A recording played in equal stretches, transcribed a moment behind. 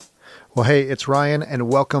Well, hey, it's Ryan,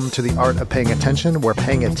 and welcome to the Art of Paying Attention, where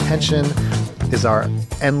paying attention is our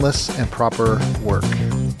endless and proper work.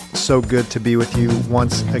 So good to be with you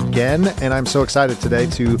once again, and I'm so excited today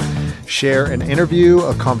to share an interview,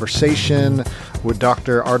 a conversation with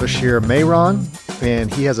Dr. Ardeshir Mehran,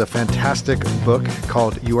 and he has a fantastic book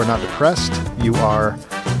called You Are Not Depressed, You Are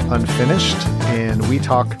Unfinished, and we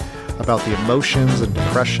talk about the emotions and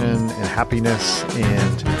depression and happiness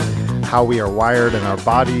and how we are wired in our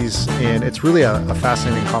bodies, and it's really a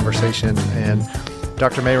fascinating conversation. And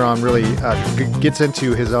Dr. Mehran really gets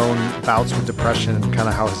into his own bouts with depression and kind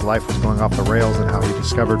of how his life was going off the rails and how he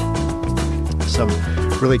discovered some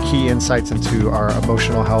really key insights into our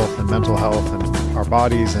emotional health and mental health and our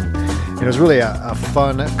bodies. And it was really a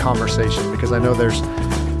fun conversation because I know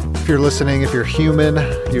if you're listening, if you're human,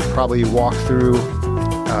 you've probably walked through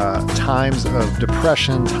times of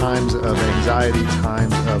depression, times of anxiety,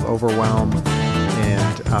 times of overwhelm,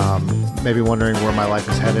 and maybe wondering where my life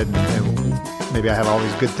is headed. And maybe I have all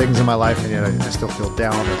these good things in my life, and yet I still feel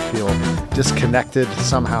down or feel disconnected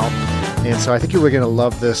somehow. And so I think you're going to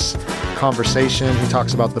love this conversation. He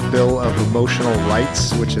talks about the Bill of Emotional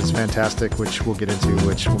Rights, which is fantastic, which we'll get into,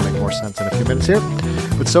 which will make more sense in a few minutes here.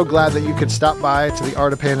 But so glad that you could stop by to the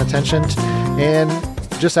Art of Paying Attention and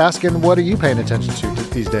just asking, what are you paying attention to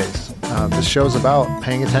these days? This show's about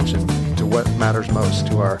paying attention to what matters most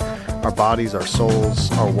to our bodies, our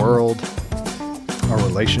souls, our world, our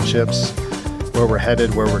relationships, where we're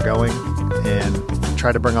headed, where we're going, and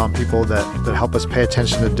try to bring on people that help us pay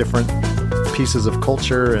attention to different pieces of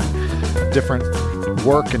culture and different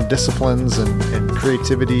work and disciplines and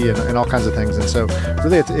creativity and all kinds of things. And so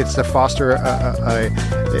really it's to foster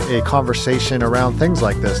a conversation around things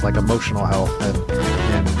like this, like emotional health and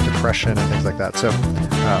depression and things like that. So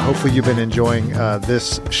hopefully you've been enjoying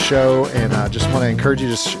this show, and just want to encourage you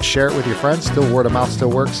to share it with your friends. Still, word of mouth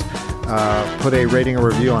still works. Put a rating or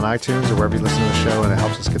review on iTunes or wherever you listen to the show, and it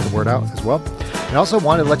helps us get the word out as well. And I also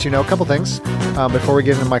wanted to let you know a couple things before we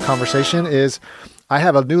get into my conversation is I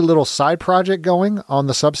have a new little side project going on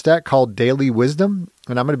the Substack called Daily Wisdom,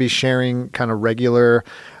 and I'm going to be sharing kind of regular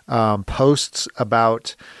posts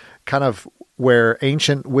about kind of where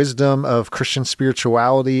ancient wisdom of Christian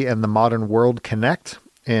spirituality and the modern world connect,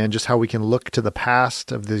 and just how we can look to the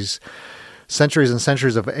past of these centuries and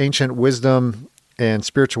centuries of ancient wisdom and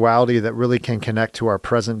spirituality that really can connect to our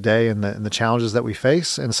present day and the challenges that we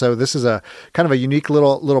face. And so this is a kind of a unique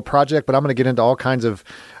little project, but I'm going to get into all kinds of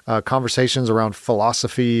conversations around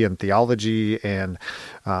philosophy and theology, and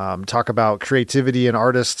talk about creativity and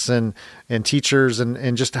artists and teachers,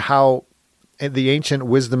 and just how the ancient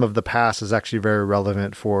wisdom of the past is actually very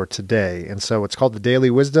relevant for today. And so it's called the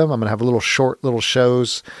Daily Wisdom. I'm going to have short little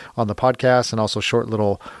shows on the podcast, and also short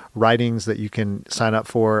little writings that you can sign up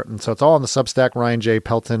for. And so it's all on the Substack,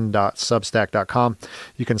 ryanjpelton.substack.com.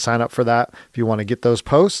 You can sign up for that if you want to get those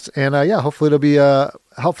posts. And hopefully it'll be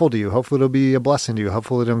helpful to you. Hopefully it'll be a blessing to you.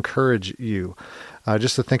 Hopefully it'll encourage you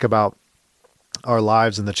just to think about our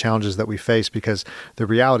lives and the challenges that we face, because the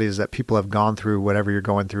reality is that people have gone through whatever you're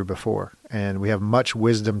going through before, and we have much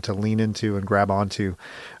wisdom to lean into and grab onto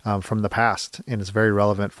from the past, and it's very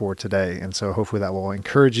relevant for today. And so hopefully that will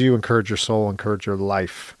encourage you, encourage your soul, encourage your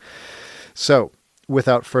life. So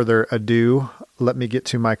without further ado, let me get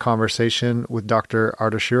to my conversation with Dr.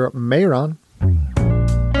 Ardeshir Mehran.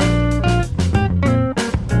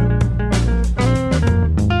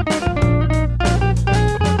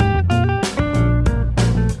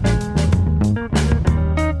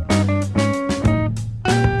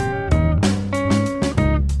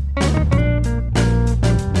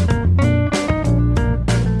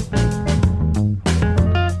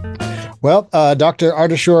 Well, Dr.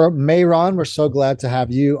 Ardeshir Mehran, we're so glad to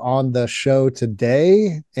have you on the show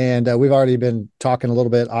today. And we've already been talking a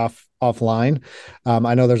little bit offline.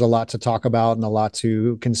 I know there's a lot to talk about and a lot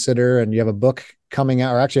to consider. And you have a book coming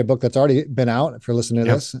out, or actually a book that's already been out if you're listening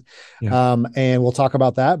to this. Yeah. And we'll talk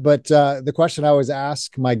about that. But the question I always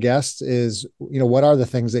ask my guests is, what are the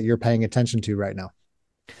things that you're paying attention to right now?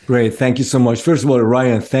 Great. Thank you so much. First of all,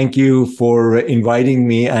 Ryan, thank you for inviting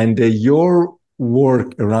me, and your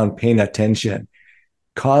work around paying attention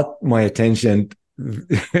caught my attention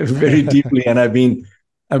very deeply, and I've been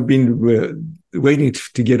waiting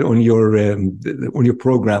to get on your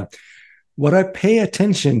program. What I pay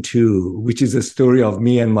attention to, which is a story of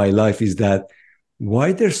me and my life, is that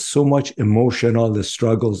why there's so much emotional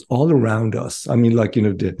struggles all around us. I mean,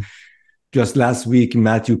 just last week,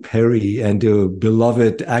 Matthew Perry, and a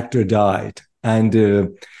beloved actor, died,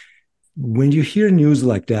 and when you hear news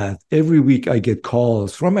like that, every week I get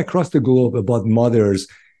calls from across the globe about mothers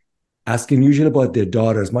asking usually about their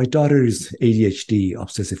daughters. My daughter is ADHD,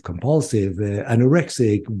 obsessive compulsive,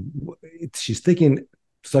 anorexic. She's taking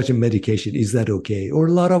such a medication. Is that okay? Or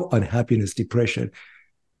a lot of unhappiness, depression.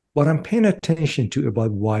 What I'm paying attention to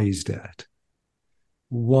about why is that?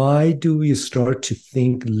 Why do we start to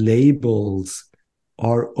think labels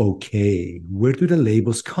are okay? Where do the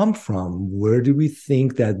labels come from? Where do we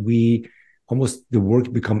think that we almost the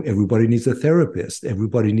work become everybody needs a therapist,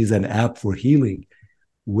 everybody needs an app for healing?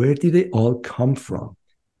 Where did they all come from?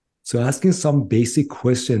 So asking some basic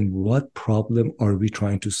question, what problem are we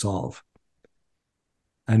trying to solve?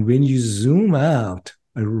 And when you zoom out,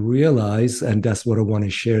 I realize, and that's what I want to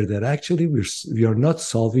share, that actually we are not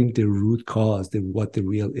solving the root cause, what the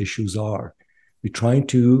real issues are. We're trying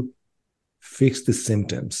to fix the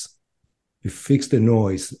symptoms, we fix the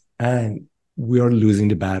noise, and we are losing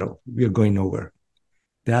the battle. We are going nowhere.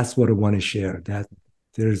 That's what I want to share. That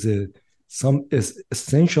there's some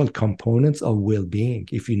essential components of well-being.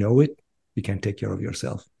 If you know it, you can take care of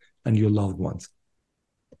yourself and your loved ones.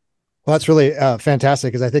 Well, that's really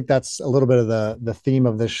fantastic, because I think that's a little bit of the theme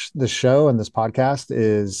of this show and this podcast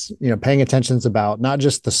is, paying attention is about not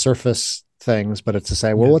just the surface things, but it's to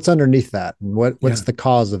say, well, what's underneath that, and what's the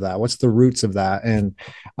cause of that, what's the roots of that, and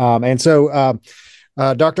so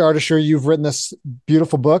Dr. Ardeshir, you've written this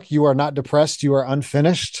beautiful book. You Are Not Depressed, You Are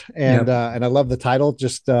Unfinished, and I love the title.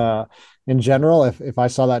 Just in general, if I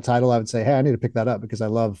saw that title, I would say, hey, I need to pick that up, because I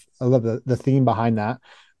love the theme behind that.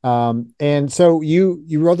 And so you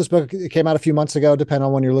wrote this book. It came out a few months ago, depending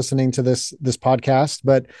on when you're listening to this podcast,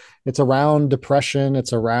 but it's around depression.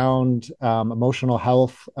 It's around emotional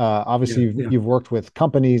health. Obviously you've worked with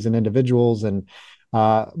companies and individuals, and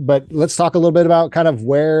but let's talk a little bit about kind of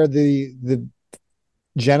where the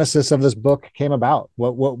genesis of this book came about.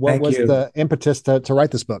 What was the impetus to write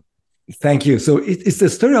this book? Thank you. So it's the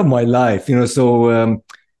story of my life, so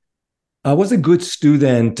I was a good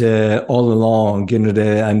student all along,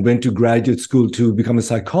 and went to graduate school to become a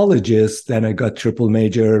psychologist. Then I got triple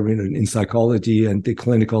major in psychology and the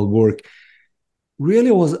clinical work.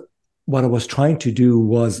 Really was what I was trying to do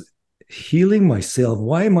was healing myself.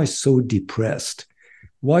 Why am I so depressed?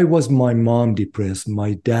 Why was my mom depressed?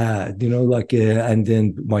 My dad, and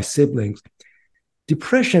then my siblings.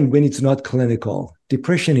 Depression, when it's not clinical,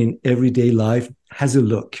 depression in everyday life has a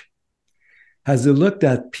look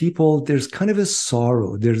that people, there's kind of a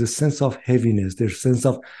sorrow. There's a sense of heaviness. There's a sense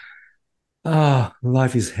of,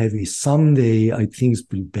 life is heavy. Someday things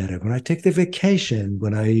will be better. When I take the vacation,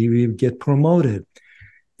 when I get promoted,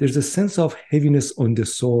 there's a sense of heaviness on the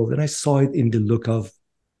soul. And I saw it in the look of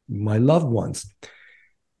my loved ones.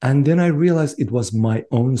 And then I realized it was my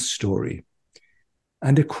own story.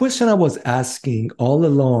 And the question I was asking all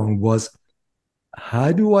along was,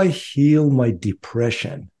 how do I heal my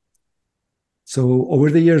depression? So over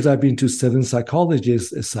the years, I've been to 7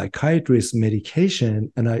 psychologists, a psychiatrist,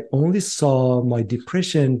 medication, and I only saw my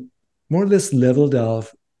depression more or less leveled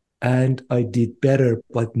off, and I did better,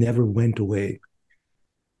 but never went away.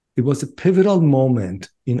 It was a pivotal moment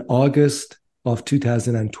in August of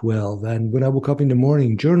 2012. And when I woke up in the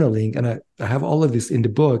morning journaling, and I have all of this in the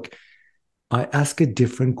book, I asked a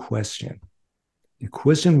different question. The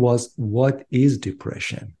question was, what is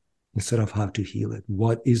depression? Instead of how to heal it,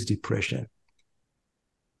 what is depression?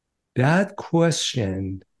 That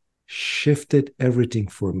question shifted everything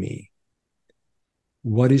for me.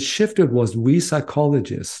 What it shifted was, we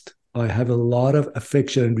psychologists, I have a lot of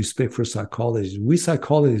affection and respect for psychologists. We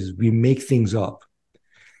psychologists, we make things up.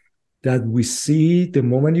 That we see the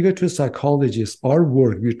moment you go to a psychologist, our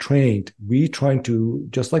work, we're trained, we trying to,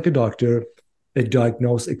 just like a doctor,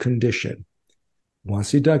 diagnose a condition.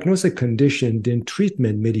 Once you diagnose a condition, then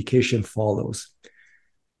treatment, medication follows.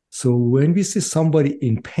 So when we see somebody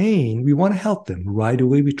in pain, we want to help them. Right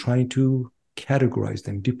away, we're trying to categorize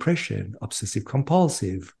them: depression, obsessive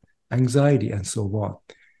compulsive, anxiety, and so on.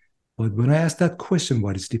 But when I asked that question,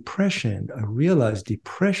 what is depression? I realized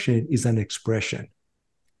depression is an expression.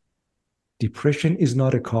 Depression is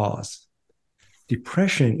not a cause.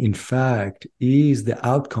 Depression, in fact, is the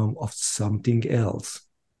outcome of something else.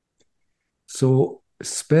 So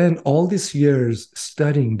spend all these years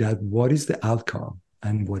studying that, what is the outcome?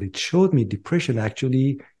 And what it showed me, depression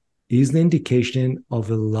actually is the indication of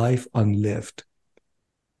a life unlived.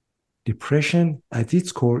 Depression at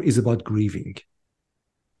its core is about grieving,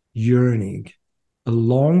 yearning, a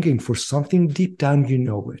longing for something deep down. You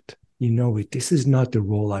know it. This is not the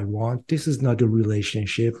role I want. This is not a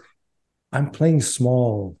relationship. I'm playing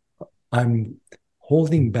small. I'm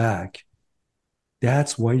holding back.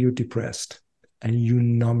 That's why you're depressed, and you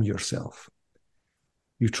numb yourself.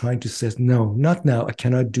 You're trying to say, no, not now. I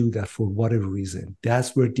cannot do that for whatever reason.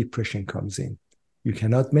 That's where depression comes in. You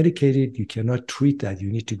cannot medicate it. You cannot treat that.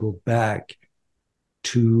 You need to go back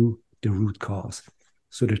to the root cause.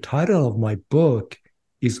 So the title of my book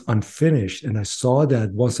is Unfinished. And I saw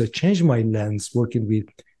that once I changed my lens, working with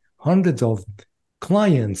hundreds of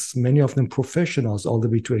clients, many of them professionals, all the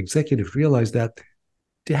way to executives, realized that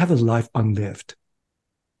they have a life unlived.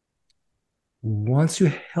 Once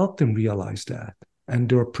you help them realize that, and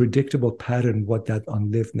there are predictable pattern, what that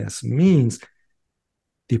unlivedness means,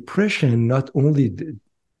 depression not only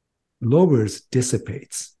lowers,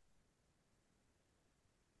 dissipates.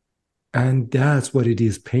 And that's what it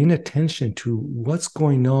is, paying attention to what's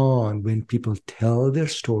going on when people tell their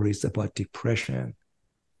stories about depression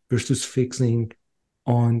versus fixing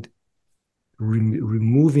on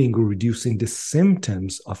removing or reducing the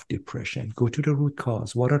symptoms of depression. Go to the root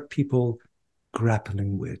cause. What are people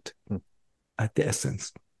grappling with at the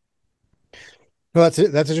essence? Well,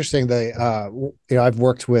 that's interesting. I've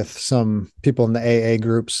worked with some people in the AA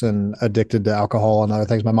groups and addicted to alcohol and other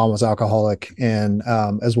things. My mom was alcoholic and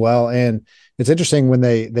as well. And it's interesting when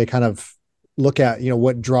they kind of look at,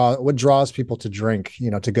 what draws people to drink,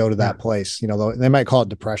 to go to that place. They might call it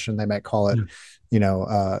depression. They might call it,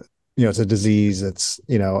 it's a disease. It's,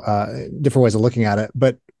 different ways of looking at it.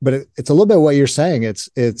 But it's a little bit what you're saying.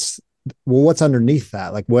 It's well, what's underneath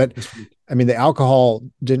that? Like the alcohol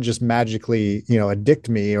didn't just magically, addict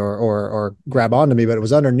me or grab onto me, but it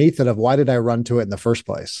was underneath it of why did I run to it in the first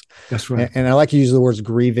place? That's right. And I like to use the words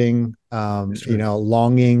grieving,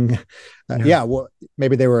 longing. Well,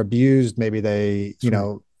 maybe they were abused. Maybe they,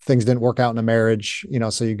 things didn't work out in a marriage,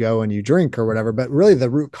 so you go and you drink or whatever. But really the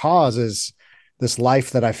root cause is this life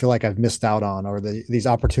that I feel like I've missed out on, or these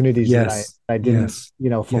opportunities that I didn't,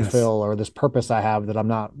 fulfill, or this purpose I have that I'm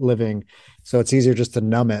not living. So it's easier just to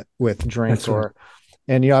numb it with drink. That's right.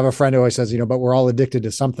 And I have a friend who always says, but we're all addicted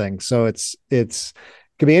to something. So it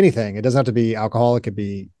could be anything. It doesn't have to be alcohol. It could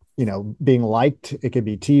be, being liked. It could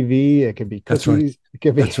be TV. It could be cookies. Right. It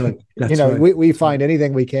could be, That's right. We find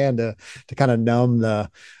anything we can to kind of numb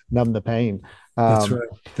the pain. That's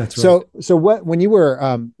right. So when you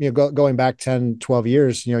were, going back 10, 12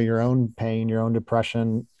 years, your own pain, your own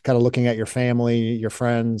depression, kind of looking at your family, your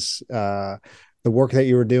friends, the work that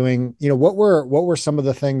you were doing, what were some of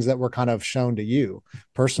the things that were kind of shown to you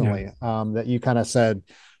personally, that you kind of said,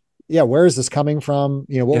 where is this coming from?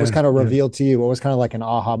 What was kind of revealed to you? What was kind of like an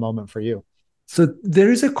aha moment for you? So there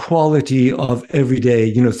is a quality of every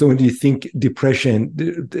day, so when you think depression,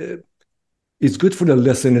 it's good for the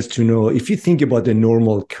listeners to know, if you think about the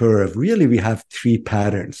normal curve, really we have three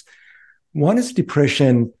patterns. One is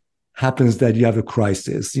depression happens that you have a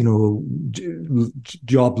crisis,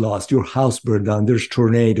 job loss, your house burned down, there's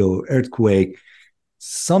tornado, earthquake,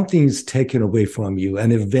 something's taken away from you,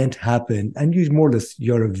 an event happened, and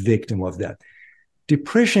you're a victim of that.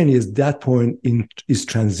 Depression is that point is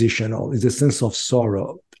transitional, is a sense of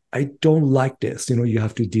sorrow. I don't like this, you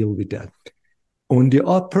have to deal with that. On the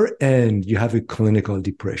upper end, you have a clinical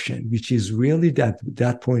depression, which is really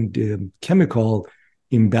that point, the chemical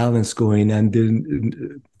imbalance going, and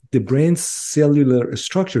the brain's cellular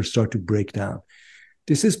structures start to break down.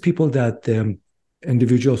 This is people that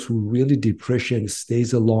individuals who really depression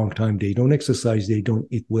stays a long time. They don't exercise, they don't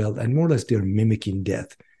eat well, and more or less they're mimicking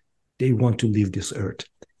death. They want to leave this earth.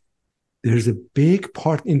 There's a big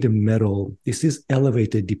part in the middle. This is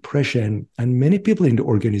elevated depression. And many people in the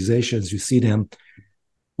organizations, you see them.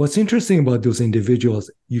 What's interesting about those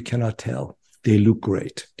individuals, you cannot tell. They look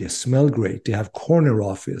great. They smell great. They have corner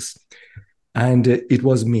office. And it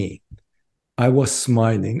was me. I was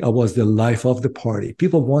smiling. I was the life of the party.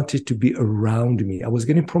 People wanted to be around me. I was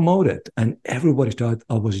getting promoted. And everybody thought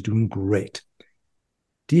I was doing great.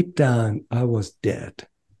 Deep down, I was dead.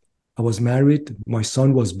 I was married. My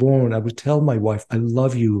son was born. I would tell my wife, I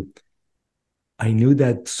love you. I knew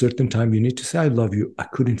that certain time you need to say, I love you. I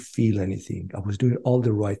couldn't feel anything. I was doing all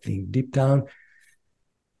the right thing. Deep down,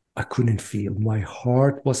 I couldn't feel. My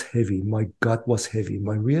heart was heavy. My gut was heavy.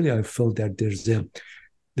 I felt that there's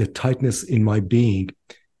the tightness in my being.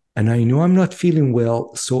 And I know I'm not feeling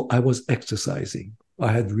well. So I was exercising.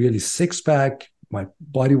 I had really six-pack. My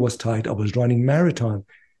body was tight. I was running marathon.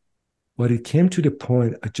 But it came to the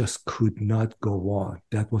point I just could not go on.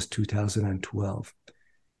 That was 2012.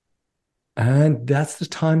 And that's the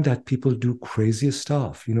time that people do crazy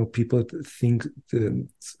stuff. People think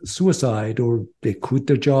suicide, or they quit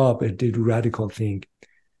their job and they do radical thing.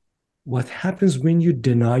 What happens when you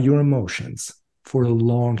deny your emotions for a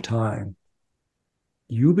long time?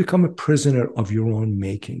 You become a prisoner of your own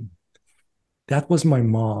making. That was my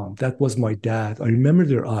mom. That was my dad. I remember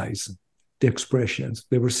their eyes. the expressions.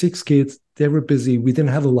 There were 6 kids. They were busy. We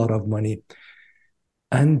didn't have a lot of money.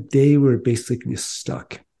 And they were basically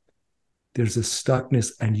stuck. There's a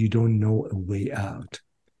stuckness and you don't know a way out.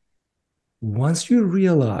 Once you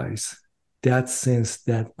realize that sense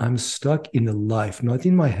that I'm stuck in a life, not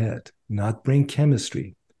in my head, not brain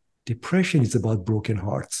chemistry, depression is about broken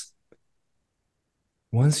hearts.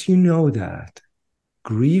 Once you know that,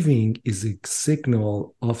 grieving is a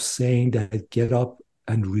signal of saying that get up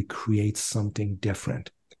and recreate something different.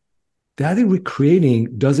 That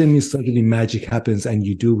recreating doesn't mean suddenly magic happens and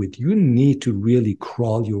you do it. You need to really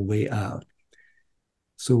crawl your way out.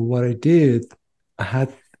 So what I did, I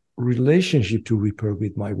had relationship to repair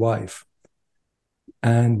with my wife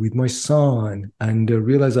and with my son, and I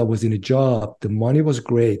realized I was in a job. The money was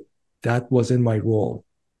great. That wasn't my role.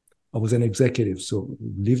 I was an executive. So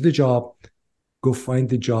leave the job, go find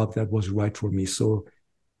the job that was right for me. So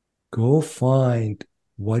go find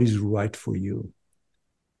what is right for you.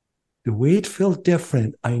 The way it felt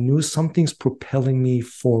different, I knew something's propelling me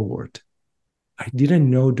forward. I didn't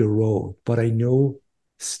know the road, but I know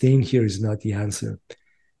staying here is not the answer.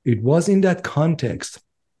 It was in that context.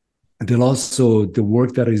 And then also the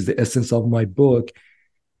work that is the essence of my book,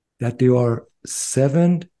 that there are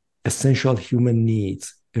 7 essential human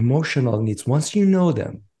needs, emotional needs. Once you know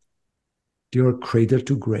them, they are cradle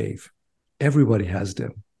to grave. Everybody has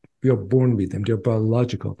them. We are born with them. They're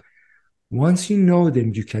biological. Once you know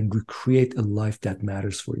them, you can recreate a life that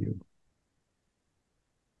matters for you.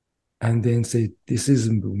 And then say, this is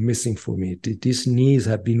missing for me. These needs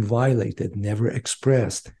have been violated, never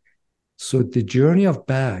expressed. So the journey of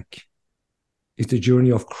back is the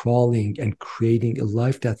journey of crawling and creating a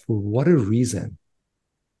life that for whatever reason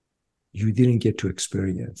you didn't get to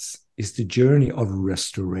experience. It's the journey of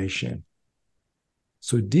restoration.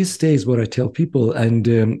 So these days, what I tell people,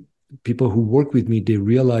 and people who work with me, they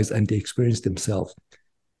realize and they experience themselves.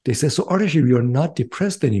 They say, so Ardeshir, you're not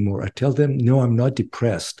depressed anymore. I tell them, no, I'm not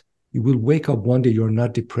depressed. You will wake up one day, you're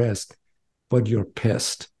not depressed, but you're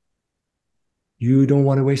pissed. You don't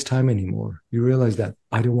want to waste time anymore. You realize that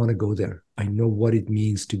I don't want to go there. I know what it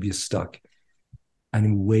means to be stuck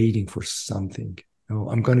and waiting for something. No,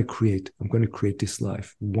 I'm going to create this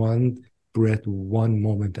life, one breath, one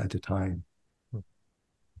moment at a time.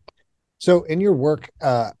 So in your work,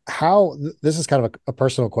 this is kind of a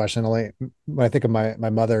personal question. Only when I think of my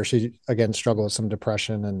mother, she again struggled with some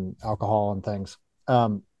depression and alcohol and things.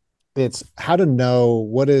 It's how to know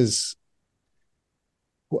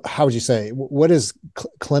how would you say, what is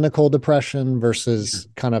clinical depression versus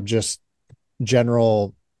kind of just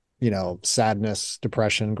general, sadness,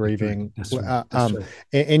 depression, grieving. That's right. That's right.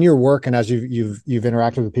 In your work and as you've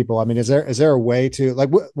interacted with people, I mean, is there a way to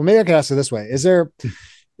well, maybe I could ask it this way.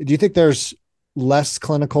 Do you think there's less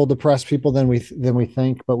clinical depressed people than we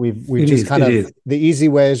think, but we've just the easy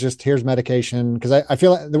way is just here's medication? Because I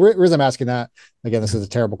feel like the reason I'm asking that, again, this is a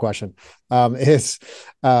terrible question, is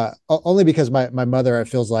only because my mother, it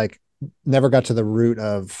feels like, never got to the root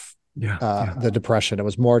of the depression. It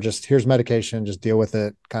was more just here's medication, just deal with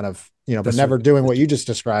it, kind of, but never doing what you just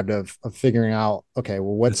described of figuring out, okay,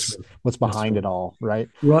 well, what's behind it all, right?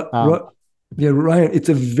 Yeah, Ryan, it's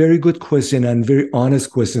a very good question and very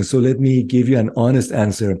honest question. So let me give you an honest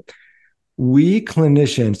answer. We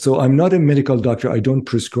clinicians, so I'm not a medical doctor, I don't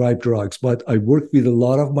prescribe drugs, but I work with a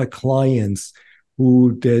lot of my clients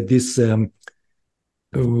who this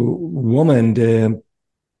woman, the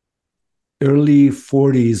early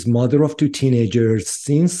 40s, mother of 2 teenagers,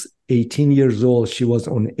 since 18 years old, she was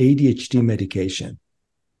on ADHD medication.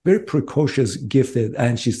 Very precocious, gifted.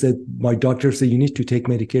 And she said, my doctor said, you need to take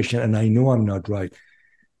medication. And I know I'm not right.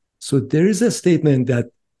 So there is a statement that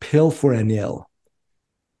pill for an ill.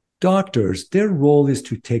 Doctors, their role is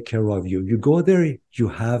to take care of you. You go there,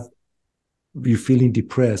 you're feeling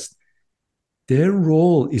depressed. Their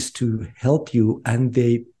role is to help you. And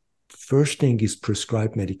they first thing is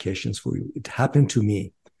prescribe medications for you. It happened to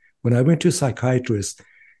me. When I went to a psychiatrist,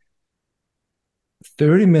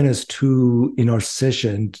 30 minutes in our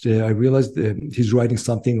session, I realized he's writing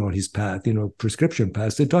something on his pad, prescription pad. I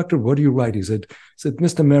said, doctor, what do you write? He said,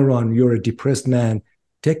 Mr. Mehran, you're a depressed man.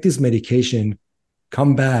 Take this medication,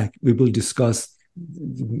 come back. We will discuss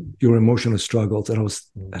your emotional struggles.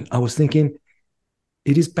 And I was thinking,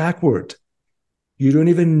 it is backward. You don't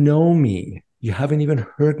even know me. You haven't even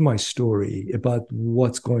heard my story about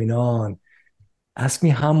what's going on. Ask me,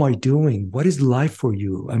 how am I doing? What is life for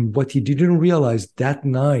you? And what he didn't realize that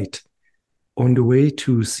night on the way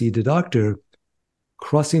to see the doctor,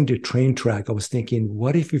 crossing the train track, I was thinking,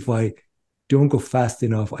 what if I don't go fast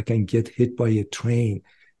enough, I can get hit by a train?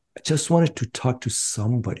 I just wanted to talk to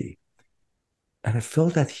somebody. And I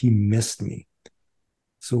felt that he missed me.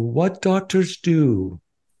 So what doctors do,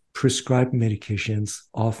 prescribe medications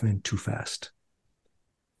often too fast.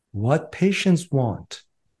 What patients want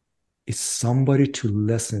is somebody to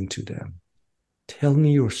listen to them. Tell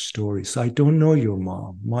me your story. So I don't know your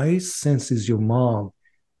mom. My sense is your mom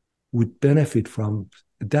would benefit from,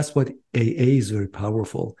 that's what AA is very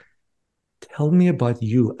powerful. Tell me about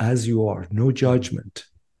you as you are, no judgment.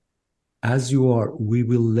 As you are, we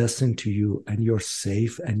will listen to you, and you're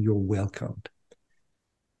safe and you're welcomed.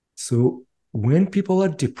 So when people are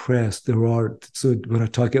depressed, so when I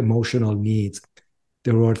talk emotional needs,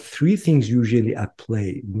 there are three things usually at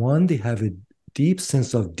play. One, they have a deep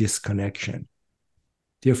sense of disconnection.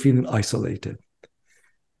 They're feeling isolated.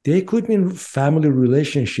 They could be in family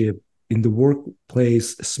relationship, in the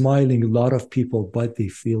workplace, smiling, a lot of people, but they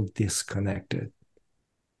feel disconnected.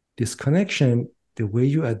 Disconnection, the way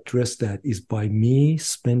you address that is by me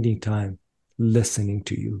spending time listening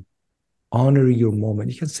to you, honoring your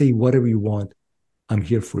moment. You can say whatever you want. I'm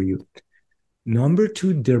here for you. Number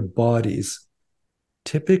two, their bodies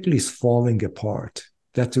typically is falling apart.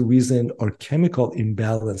 That's the reason our chemical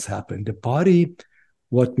imbalance happened. The body,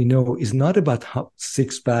 what we know, is not about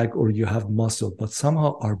six pack or you have muscle, but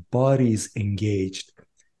somehow our body is engaged,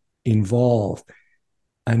 involved,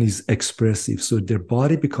 and is expressive. So their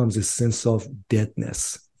body becomes a sense of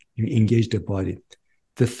deadness. You engage the body.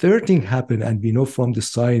 The third thing happened, and we know from the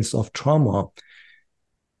science of trauma,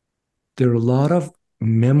 there are a lot of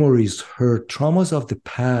memories, hurt, traumas of the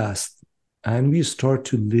past, and we start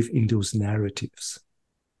to live in those narratives.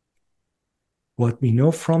 What we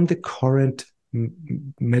know from the current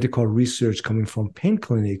medical research coming from pain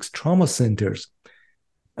clinics, trauma centers,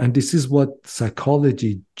 and this is what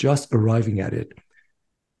psychology just arriving at it,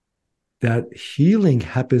 that healing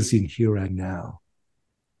happens in here and now.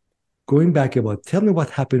 Going back about, tell me what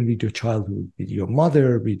happened with your childhood, with your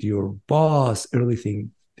mother, with your boss,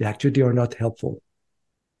 everything. They actually are not helpful.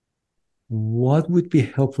 What would be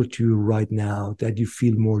helpful to you right now that you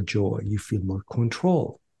feel more joy, you feel more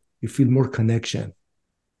control, you feel more connection?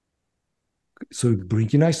 So bring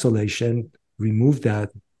in isolation, remove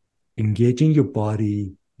that, engaging your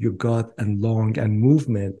body, your gut and lung and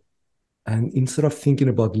movement. And instead of thinking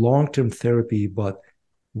about long-term therapy, but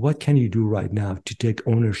what can you do right now to take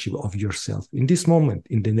ownership of yourself in this moment,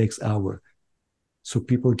 in the next hour, so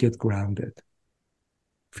people get grounded,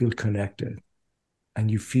 feel connected, and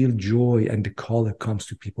you feel joy and the color comes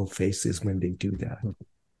to people's faces when they do that.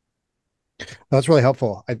 That's really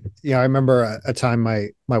helpful. I remember a time my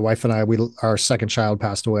wife and I, our second child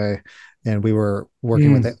passed away, and we were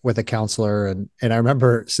working with a counselor, and I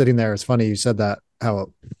remember sitting there. It's funny you said that,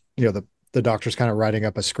 how the doctor's kind of writing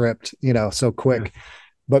up a script, so quick,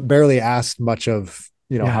 but barely asked much of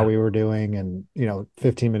how we were doing, and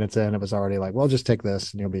 15 minutes in, it was already like, well, just take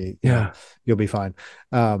this and you'll be fine.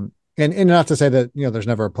 And not to say that there's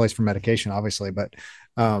never a place for medication, obviously, but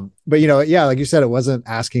like you said, it wasn't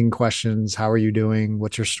asking questions. How are you doing?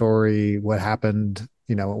 What's your story? What happened?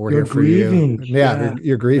 We're here for you. Yeah,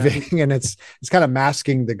 you're grieving, and it's kind of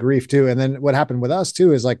masking the grief too. And then what happened with us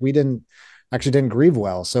too is like we didn't grieve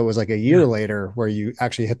well. So it was like a year later where you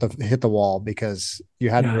actually hit the wall because you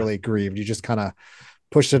hadn't really grieved. You just kind of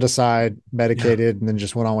pushed it aside, medicated, and then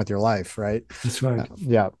just went on with your life. Right. That's right.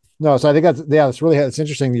 No, so I think it's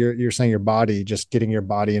interesting. You're saying your body, just getting your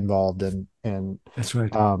body involved, and that's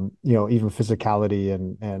right. Even physicality,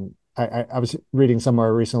 and I was reading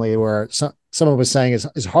somewhere recently where someone was saying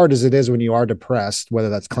as hard as it is when you are depressed, whether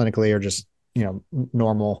that's clinically or just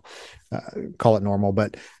normal, call it normal,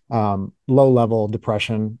 but low level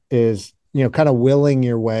depression is kind of willing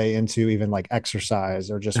your way into even like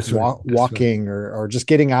exercise or just walking or just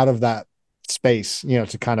getting out of that space,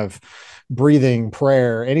 to kind of breathing,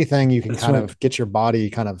 prayer, anything you can kind of get your body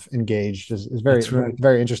kind of engaged is very,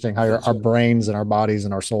 very interesting how our brains and our bodies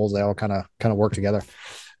and our souls, they all kind of work together.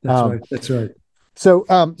 That's right. So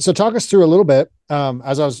talk us through a little bit.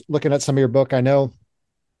 As I was looking at some of your book, I know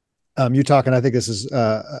you talk, and I think this is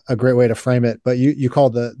a great way to frame it, but you call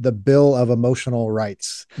the Bill of Emotional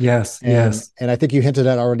Rights. Yes. And I think you hinted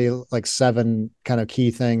at already like 7 kind of key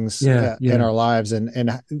things in our lives, and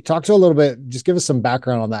talk to a little bit, just give us some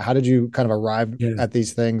background on that. How did you kind of arrive at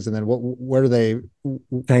these things? And then where do they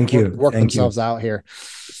work themselves out here?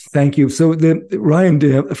 Thank you. So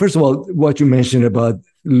Ryan, first of all, what you mentioned about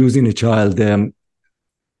losing a child,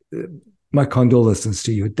 my condolences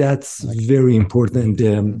to you. That's very important.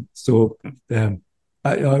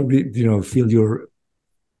 I feel your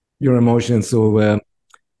emotions. So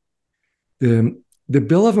the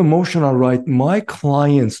Bill of Emotional Right, my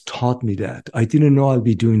clients taught me that. I didn't know I'll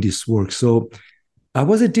be doing this work. So I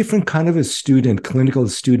was a different kind of a student, clinical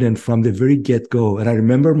student from the very get-go. And I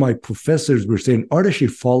remember my professors were saying, Ardeshir,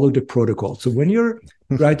 follow the protocol. So when you're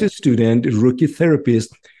a graduate student, a rookie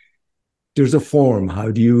therapist, there's a form. How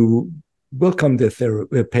do you welcome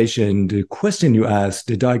the patient, the question you ask,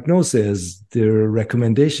 the diagnosis, their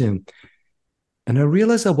recommendation. And I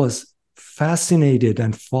realized I was fascinated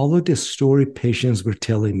and followed the story patients were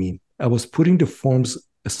telling me. I was putting the forms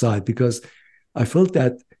aside because I felt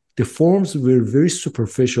that the forms were very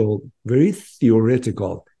superficial, very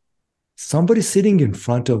theoretical. Somebody sitting in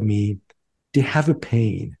front of me, they have a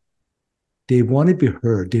pain. They want to be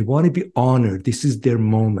heard. They want to be honored. This is their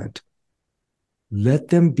moment. Let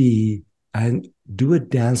them be and do a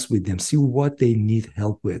dance with them. See what they need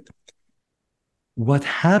help with. What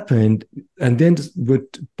happened, and then with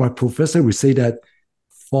my professor would say that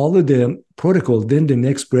follow the protocol. Then the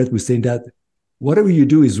next breath would say that whatever you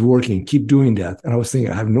do is working. Keep doing that. And I was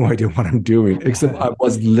thinking, I have no idea what I'm doing, except I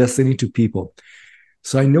was listening to people.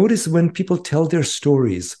 So I noticed when people tell their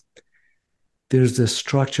stories, there's a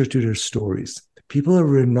structure to their stories. People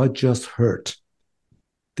were not just hurt.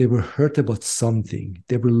 They were hurt about something.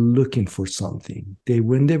 They were looking for something.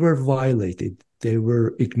 When they were violated, they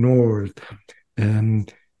were ignored,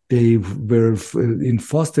 and they were in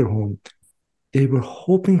foster home. They were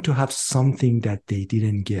hoping to have something that they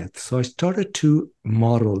didn't get. So I started to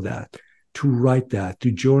model that, to write that,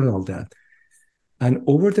 to journal that. And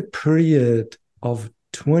over the period of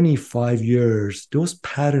 25 years, those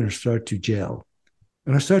patterns start to gel.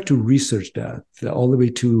 And I started to research that all the way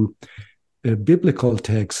to biblical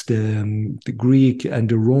text, the Greek and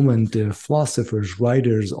the Roman, the philosophers,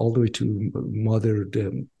 writers, all the way to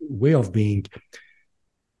modern way of being.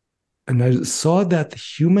 And I saw that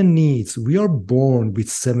human needs, we are born with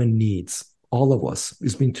 7 needs, all of us.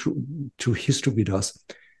 It's been through history with us.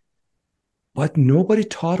 But nobody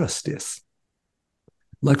taught us this.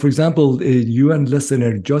 Like, for example, you and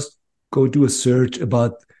listener, just go do a search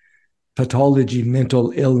about pathology,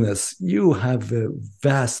 mental illness. You have a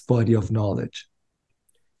vast body of knowledge.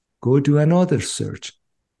 Go do another search.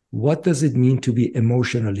 What does it mean to be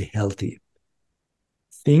emotionally healthy?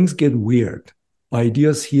 Things get weird.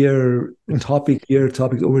 Ideas here, topic here,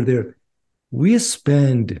 topic over there. We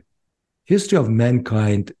spend history of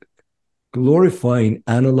mankind glorifying,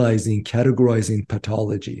 analyzing, categorizing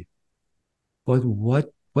pathology. But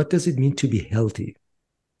what does it mean to be healthy?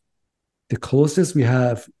 The closest we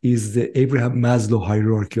have is the Abraham Maslow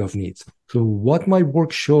hierarchy of needs. So what my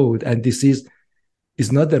work showed, and this is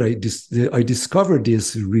not that I discovered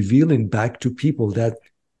this, revealing back to people that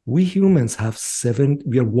we humans have 7,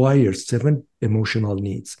 we are wired 7 emotional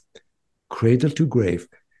needs, cradle to grave.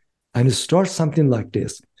 And it starts something like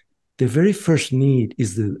this. The very first need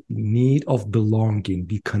is the need of belonging,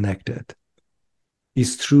 be connected.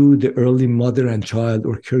 It's through the early mother and child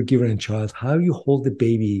or caregiver and child, how you hold the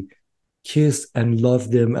baby, kiss and love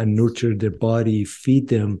them and nurture their body, feed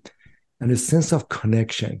them, and a sense of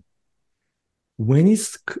connection. When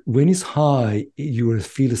it's high, you will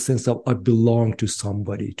feel a sense of I belong to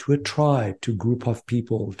somebody, to a tribe, to a group of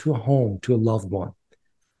people, to a home, to a loved one.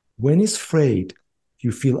 When it's frayed,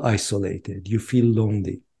 you feel isolated, you feel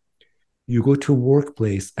lonely. You go to a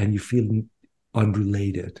workplace and you feel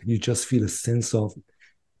unrelated. You just feel a sense of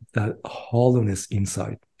that hollowness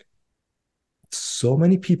inside. So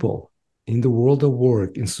many people in the world of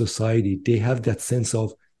work, in society, they have that sense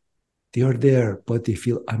of they are there, but they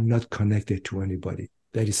feel I'm not connected to anybody.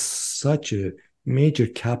 That is such a major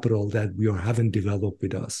capital that we haven't developed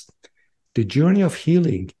with us. The journey of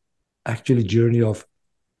healing, actually journey of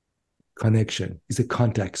connection, is a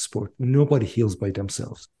contact sport. Nobody heals by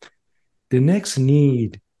themselves. The next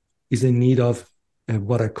need is a need of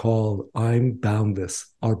what I call I'm boundless,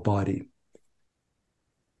 our body.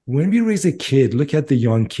 When we raise a kid, look at the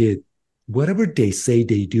young kid, whatever they say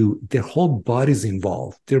they do, their whole body's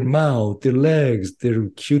involved, their mouth, their legs, their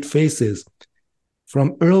cute faces.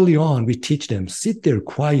 From early on, we teach them, sit there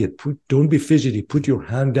quiet, don't be fidgety, put your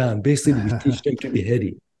hand down. Basically, we teach them to be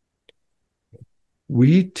heady.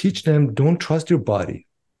 We teach them, don't trust your body,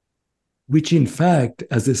 which in fact,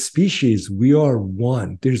 as a species, we are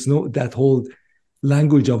one. There's no, that whole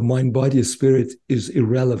language of mind, body, spirit is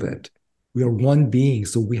irrelevant. We are one being.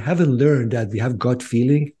 So we haven't learned that we have gut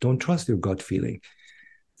feeling. Don't trust your gut feeling.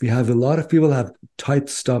 We have a lot of people have tight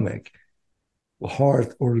stomach,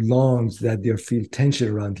 heart or lungs that they feel tension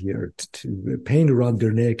around here, pain around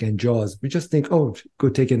their neck and jaws. We just think, oh, go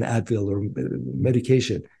take an Advil or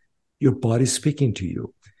medication. Your body's speaking to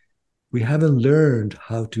you. We haven't learned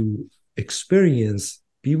how to experience,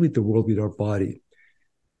 be with the world with our body.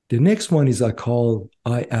 The next one is I call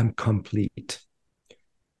I am complete.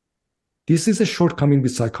 This is a shortcoming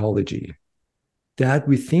with psychology, that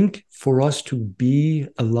we think for us to be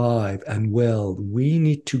alive and well, we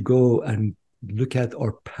need to go and look at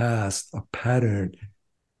our past, our pattern,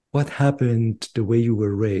 what happened, the way you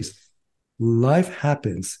were raised. Life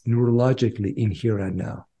happens neurologically in here and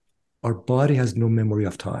now. Our body has no memory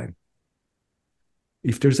of time.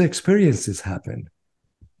 If there's experiences happen,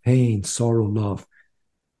 pain, sorrow, love,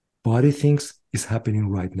 body thinks is happening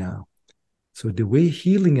right now. So the way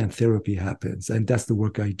healing and therapy happens, and that's the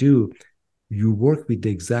work I do, you work with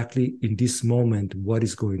exactly in this moment what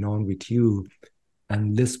is going on with you,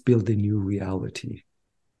 and let's build a new reality.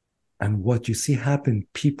 And what you see happen,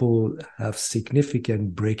 people have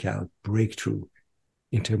significant breakthrough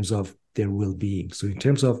in terms of their well-being. So in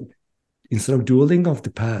terms of, instead of dwelling of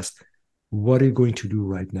the past, what are you going to do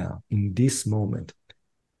right now in this moment?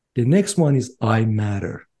 The next one is I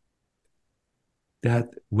matter. That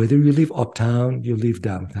whether you live uptown, you live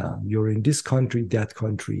downtown, you're in this country, that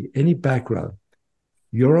country, any background,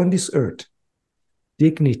 you're on this earth.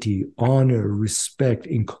 Dignity, honor, respect,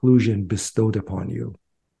 inclusion bestowed upon you.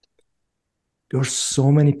 There are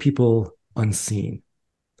so many people unseen.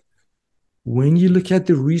 When you look at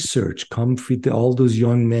the research, come with all those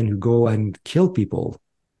young men who go and kill people,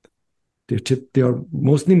 they are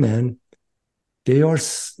mostly men.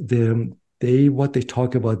 What they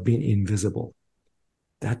talk about being invisible,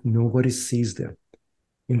 that nobody sees them.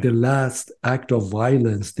 In the last act of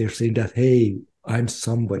violence, they're saying that, hey, I'm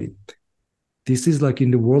somebody. This is like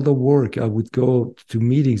in the world of work. I would go to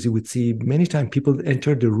meetings, you would see many times people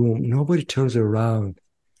enter the room, nobody turns around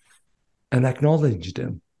and acknowledge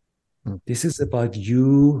them. This is about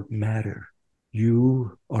you matter.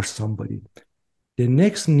 You are somebody. The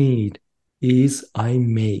next need is I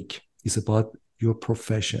make. It's about your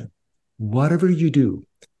profession. Whatever you do,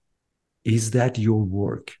 is that your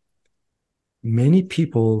work? Many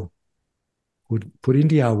people would put in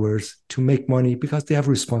the hours to make money because they have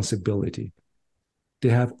responsibility. They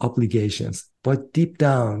have obligations. But deep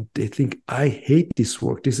down, they think, I hate this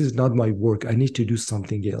work. This is not my work. I need to do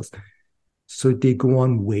something else. So they go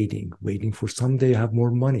on waiting for someday have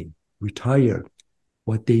more money, retire.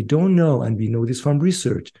 What they don't know, and we know this from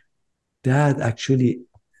research, that actually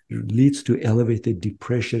leads to elevated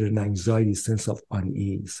depression and anxiety, sense of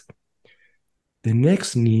unease. The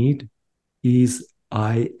next need is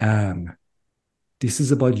I am. This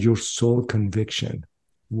is about your soul conviction.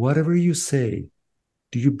 Whatever you say,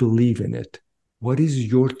 do you believe in it? What is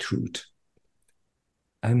your truth?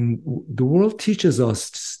 And the world teaches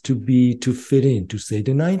us to fit in, to say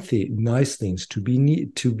the nice things, to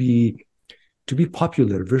be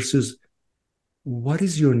popular, versus what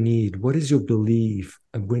is your need? What is your belief?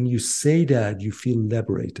 And when you say that, you feel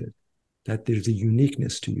liberated, that there's a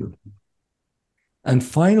uniqueness to you. And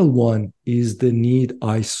final one is the need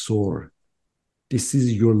I soar. This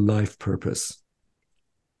is your life purpose.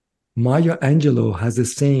 Maya Angelou has a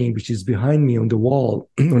saying, which is behind me on the wall,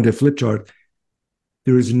 on the flip chart.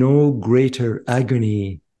 There is no greater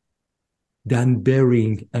agony than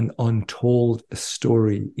bearing an untold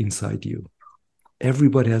story inside you.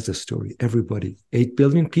 Everybody has a story, everybody. 8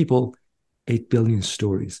 billion people, 8 billion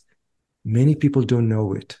stories. Many people don't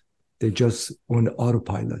know it. They just on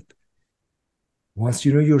autopilot. Once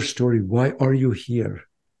you know your story, why are you here?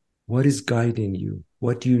 What is guiding you?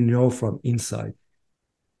 What do you know from inside?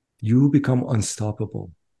 You become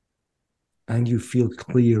unstoppable and you feel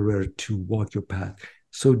clearer to walk your path.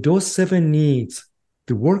 So those 7 needs,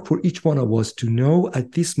 the work for each one of us to know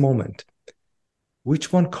at this moment,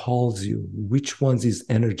 which one calls you, which one is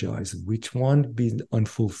energized, which one being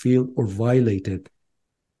unfulfilled or violated.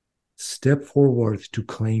 Step forward to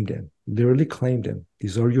claim them, literally claim them.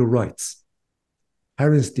 These are your rights.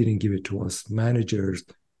 Parents didn't give it to us, managers,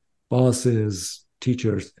 bosses,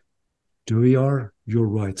 teachers. They are your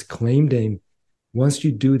rights. Claim them. Once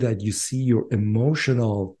you do that, you see your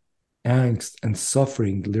emotional angst and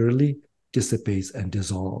suffering literally dissipates and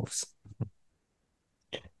dissolves.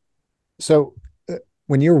 So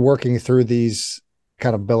when you're working through these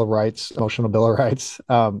kind of Bill of Rights, emotional Bill of Rights,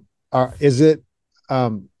 I'm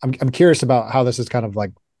curious about how this is kind of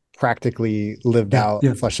like practically lived out,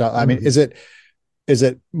 fleshed out. I mean, is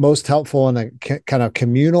it most helpful in a kind of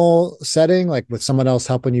communal setting, like with someone else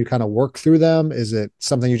helping you kind of work through them? Is it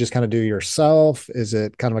something you just kind of do yourself? Is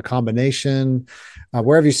it kind of a combination?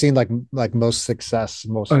 Where have you seen like most success?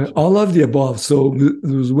 All of the above. So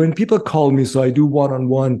when people call me, so I do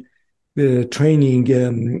one-on-one training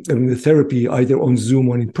and therapy, either on Zoom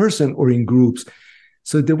or in person or in groups.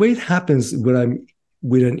 So the way it happens when I'm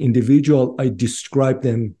with an individual, I describe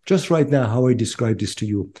them just right now how I describe this to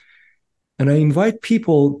you. And I invite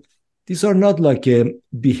people these are not like a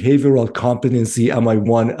behavioral competency. Am I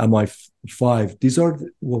one? Am I five? These are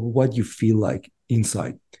what you feel like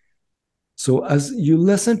inside. So as you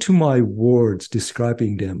listen to my words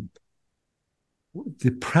describing them,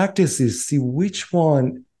 the practice is see which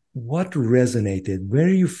one, what resonated, where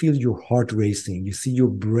you feel your heart racing. You see your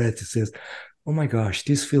breath, it says, oh my gosh,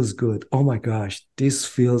 this feels good. Oh my gosh, this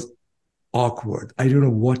feels awkward. I don't know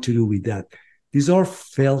what to do with that. These are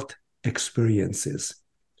felt experiences.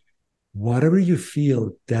 Whatever you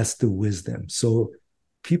feel, that's the wisdom. So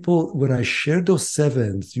people, when I share those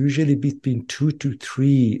sevens, usually between 2 to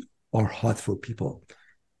 3 are hot for people.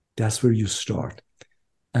 That's where you start.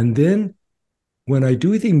 And then when I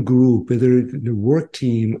do it in group, whether in a work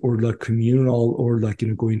team or like communal or like,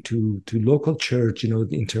 going to local church,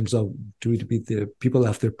 in terms of doing it with the people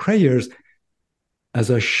after prayers, as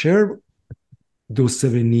I share those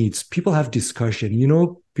 7 needs, people have discussion,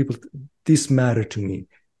 people, this mattered to me.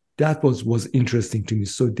 That was interesting to me.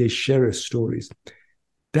 So they share stories.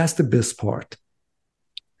 That's the best part.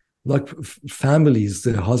 Like families,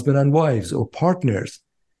 husband and wives or partners,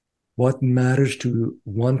 what matters to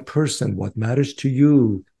one person, what matters to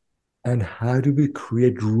you, and how do we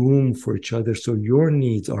create room for each other so your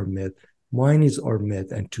needs are met, my needs are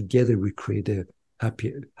met, and together we create a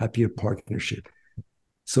happier partnership.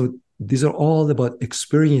 So these are all about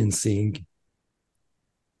experiencing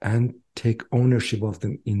and take ownership of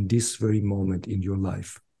them in this very moment in your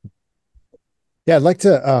life. Yeah, I'd like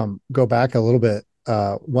to go back a little bit.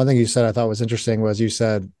 One thing you said I thought was interesting was you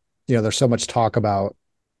said, there's so much talk about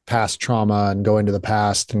past trauma and going to the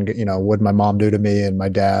past and, what my mom do to me and my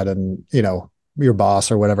dad and, your boss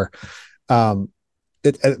or whatever.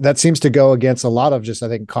 That seems to go against a lot of just, I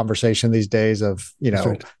think, conversation these days of,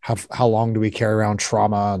 right. how long do we carry around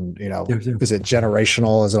trauma and, is it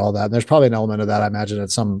generational? Is it all that? And there's probably an element of that, I imagine, at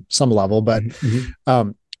some level, but,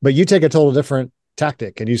 but you take a total different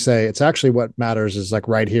tactic and you say, it's actually what matters is like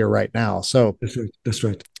right here, right now. So that's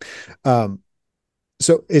right.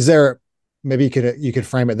 So is there, maybe you could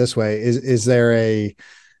frame it this way. Is there a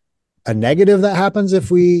negative that happens if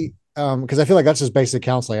we, because I feel like that's just basic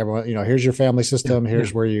counseling. Everyone, here's your family system.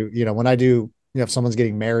 Here's where you, when I do, if someone's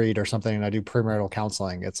getting married or something and I do premarital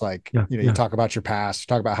counseling, it's like, you talk about your past, you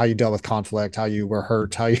talk about how you dealt with conflict, how you were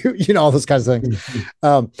hurt, how you, all those kinds of things.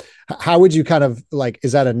 How would you kind of like,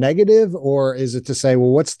 is that a negative or is it to say,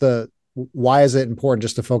 well, why is it important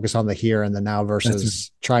just to focus on the here and the now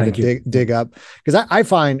versus trying to dig up? Because I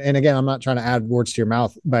find, and again, I'm not trying to add words to your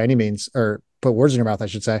mouth by any means, or put words in your mouth, I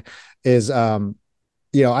should say, is,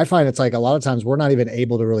 I find it's like a lot of times we're not even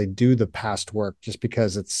able to really do the past work just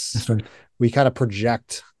because we kind of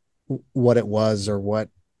project what it was or what,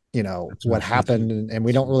 what happened and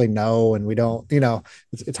we don't really know. And we don't,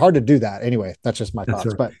 it's hard to do that anyway. That's just my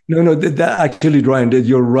thoughts, but no, that actually, Ryan,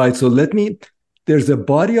 you're right. So there's a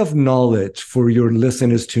body of knowledge for your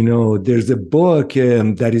listeners to know. There's a book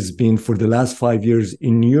that has been for the last 5 years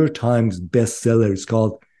in New York Times bestseller. It's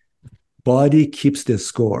called Body Keeps the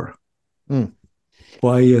Score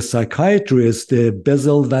by a psychiatrist,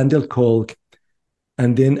 Bessel van der Kolk,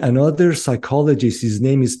 and then another psychologist. His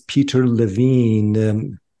name is Peter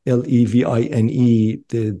Levine, Levine,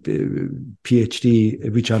 the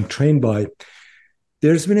PhD, which I'm trained by.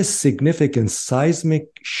 There's been a significant seismic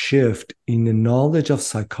shift in the knowledge of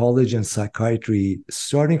psychology and psychiatry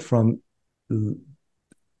starting from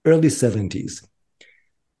early 70s.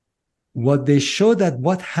 What they show that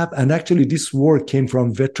what happened, and actually this work came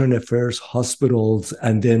from Veteran Affairs hospitals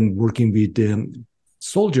and then working with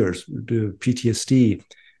soldiers, the PTSD.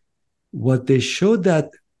 What they showed that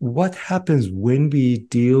what happens when we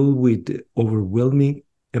deal with overwhelming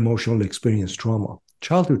emotional experience, trauma,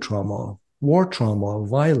 childhood trauma, war trauma,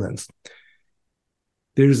 violence.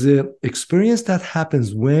 There's an experience that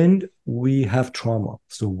happens when we have trauma.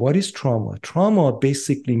 So what is trauma? Trauma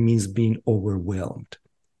basically means being overwhelmed.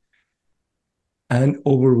 And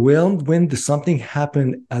overwhelmed when something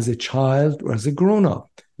happened as a child or as a grown-up,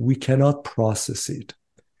 we cannot process it.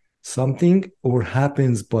 Something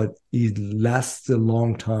happens, but it lasts a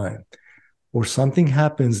long time. Or something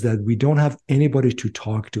happens that we don't have anybody to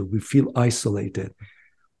talk to. We feel isolated.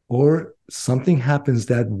 Or something happens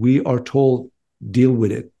that we are told, deal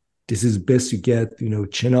with it. This is best you get,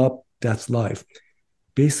 chin up, that's life.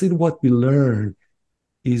 Basically, what we learn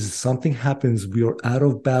is something happens, we are out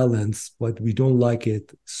of balance, but we don't like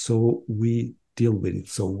it, so we deal with it.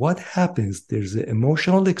 So what happens, there's an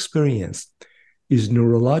emotional experience, is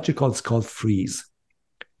neurological, it's called freeze.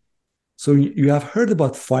 So you have heard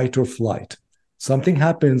about fight or flight. Something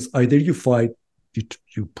happens, either you fight,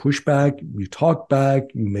 you push back, you talk back,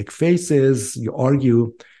 you make faces, you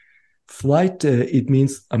argue. Flight, it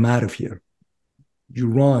means I'm out of here. You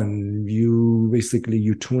run,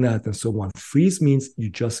 you tune out and so on. Freeze means you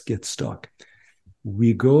just get stuck.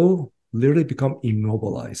 We go literally become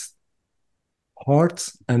immobilized.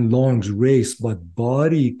 Hearts and lungs race, but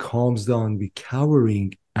body calms down. We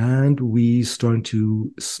cowering and we start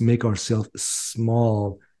to make ourselves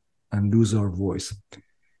small and lose our voice.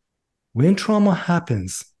 When trauma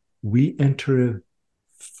happens, we enter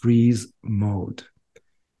freeze mode.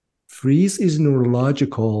 Freeze is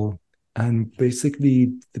neurological, and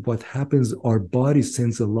basically what happens, our body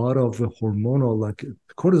sends a lot of hormonal, like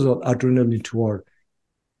cortisol, adrenaline to our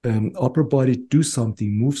upper body, do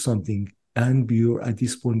something, move something, and we're at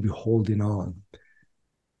this point, we're holding on.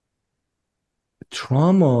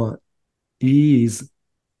 Trauma is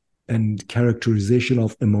a characterization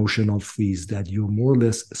of emotional freeze, that you're more or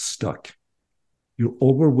less stuck. You're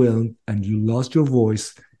overwhelmed and you lost your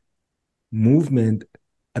voice, movement,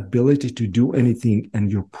 ability to do anything, and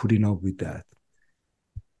you're putting up with that.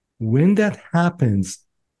 When that happens,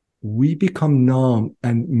 we become numb,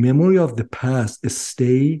 and memory of the past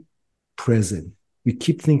stay present. We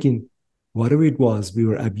keep thinking, whatever it was, we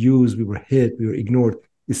were abused, we were hit, we were ignored,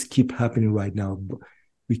 this keep happening right now.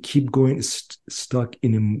 We keep going stuck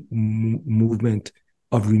in a movement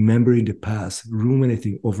of remembering the past,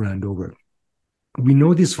 ruminating over and over. We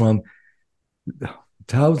know this from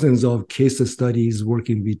thousands of case studies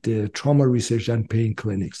working with trauma research and pain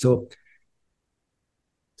clinics. So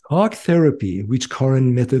talk therapy, which current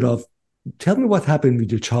method of tell me what happened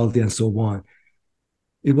with your child and so on,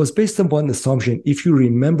 it was based upon the assumption, if you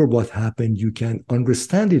remember what happened, you can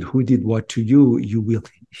understand it, who did what to you, you will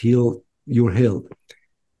heal, you're healed.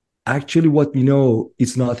 Actually, what we know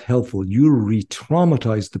is not helpful. You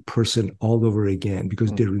re-traumatize the person all over again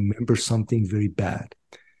because they remember something very bad.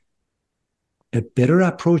 A better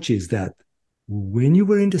approach is that when you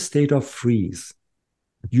were in the state of freeze,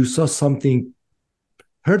 you saw something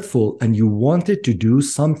hurtful and you wanted to do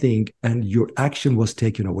something and your action was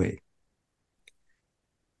taken away.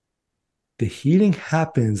 The healing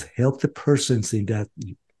happens, help the person see that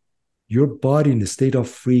your body in the state of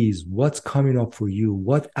freeze, what's coming up for you,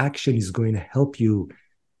 what action is going to help you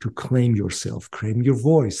to claim yourself, claim your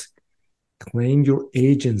voice, claim your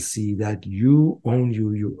agency, that you own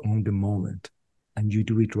the moment, and you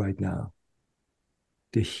do it right now.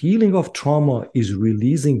 The healing of trauma is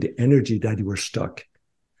releasing the energy that you were stuck,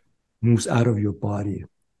 moves out of your body.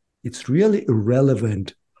 It's really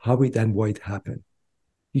irrelevant how it and why it happened.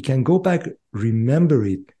 You can go back, remember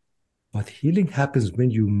it, but healing happens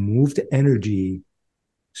when you move the energy.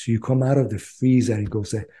 So you come out of the freeze and it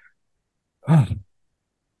goes,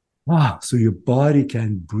 so your body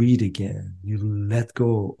can breathe again. You let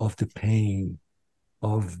go of the pain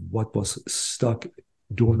of what was stuck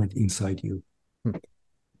dormant inside you.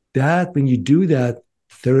 That, when you do that,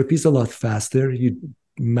 therapy is a lot faster.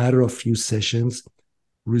 Matter of few sessions,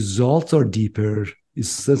 results are deeper, it's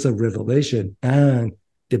sense of revelation, and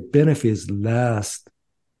the benefits last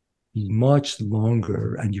much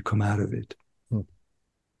longer, and you come out of it.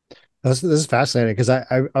 This is fascinating, because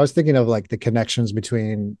I was thinking of like the connections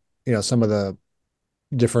between, some of the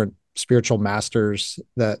different spiritual masters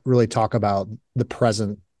that really talk about the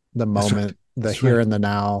present, the moment, the here and the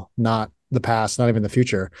now, not the past, not even the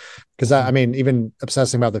future. Because I mean, even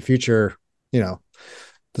obsessing about the future, the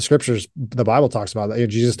scriptures, the Bible talks about that.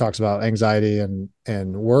 Jesus talks about anxiety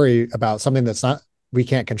and worry about something that's not, we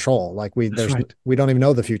can't control. Like we don't even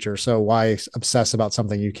know the future. So why obsess about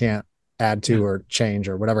something you can't add to or change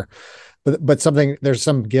or whatever? But there's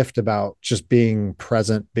some gift about just being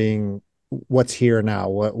present, being what's here now.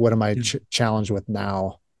 What am I challenged with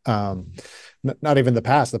now? Not even the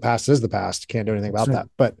past. The past is the past. Can't do anything about that.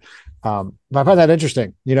 But I find that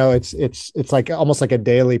interesting. It's like almost like a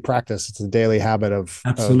daily practice. It's a daily habit of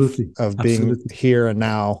being here and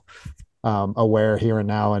now, aware here and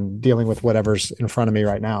now, and dealing with whatever's in front of me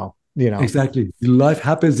right now. Exactly. Life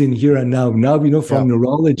happens in here and now. Now we know from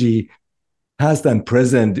neurology, past and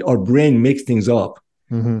present, our brain makes things up.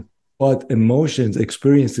 Mm-hmm. But emotions,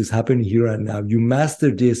 experiences happen here and now. You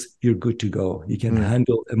master this, you're good to go. You can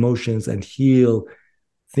handle emotions and heal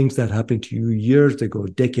things that happened to you years ago,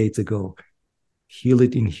 decades ago. Heal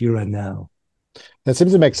it in here and now. That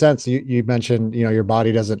seems to make sense. You mentioned, your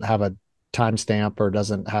body doesn't have a timestamp or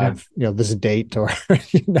doesn't have, this date or,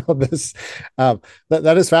 this.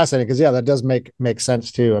 That is fascinating, because that does make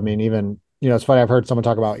sense too. I mean, even, it's funny. I've heard someone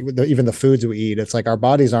talk about even the foods we eat. It's like our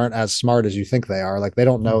bodies aren't as smart as you think they are. Like they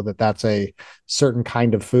don't know that that's a certain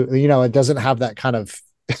kind of food. It doesn't have that kind of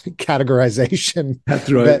categorization.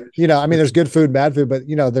 That's right. I mean, there's good food, bad food, but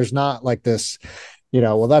there's not like this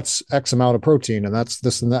well, that's X amount of protein and that's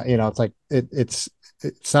this and that, it's like,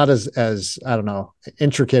 it's not as, I don't know,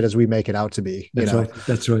 intricate as we make it out to be, That's right.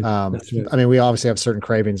 That's right. That's right. I mean, we obviously have certain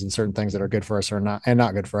cravings and certain things that are good for us or not, and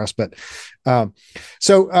not good for us. But,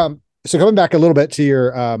 so, so coming back a little bit to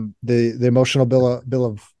your, the emotional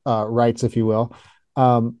bill of rights, if you will.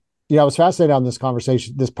 I was fascinated on this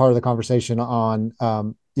conversation, this part of the conversation on,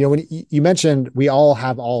 when you mentioned we all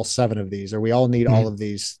have all 7 of these, or we all need all of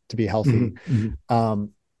these to be healthy.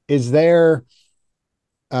 Is there,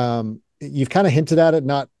 you've kind of hinted at it,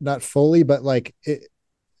 not fully, but like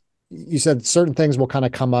you said certain things will kind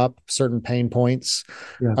of come up, certain pain points.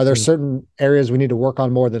 Yeah, Are there certain areas we need to work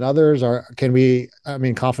on more than others? Or can we,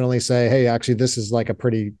 confidently say, hey, actually, this is like I'm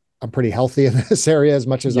pretty healthy in this area as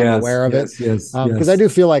much as I'm aware of it. Yes. Because I do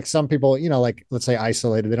feel like some people, like, let's say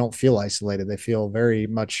isolated, they don't feel isolated. They feel very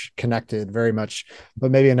much connected, very much,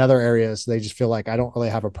 but maybe in other areas, they just feel like I don't really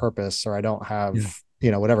have a purpose, or I don't have,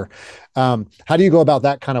 whatever. How do you go about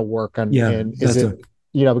that kind of work? And is it,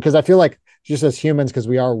 because I feel like just as humans, because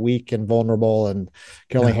we are weak and vulnerable and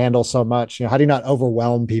can only handle so much, how do you not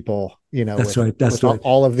overwhelm people, that's with, right. That's right.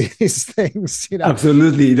 all of these things,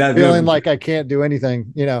 Absolutely. That feeling like I can't do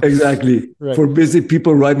anything, Exactly. Right. For busy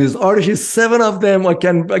people writing this, Ardeshir, 7 of them. I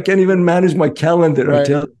can't even manage my calendar. Right. I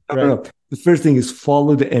tell no. The first thing is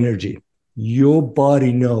follow the energy. Your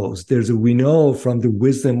body knows. We know from the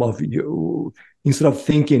wisdom of you, instead of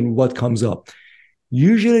thinking what comes up.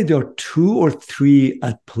 Usually there are 2 or 3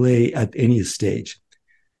 at play at any stage.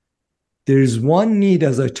 There's one need,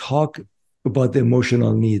 as I talk about the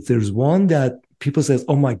emotional needs, there's one that people says,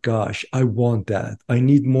 oh my gosh, I want that. I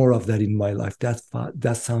need more of that in my life.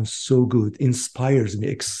 That sounds so good, inspires me,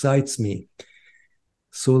 excites me.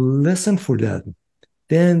 So listen for that.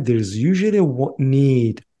 Then there's usually a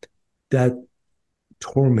need that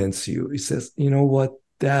torments you. It says, you know what?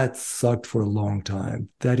 That sucked for a long time.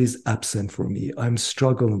 That is absent for me. I'm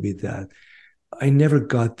struggling with that. I never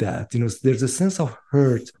got that. There's a sense of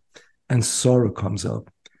hurt and sorrow comes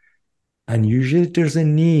up. And usually there's a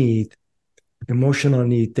need, emotional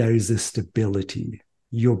need, there is a stability,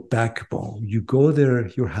 your backbone. You go there,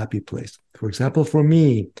 your happy place. For example, for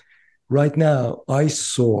me, right now, I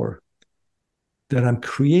saw that I'm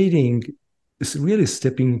creating, is really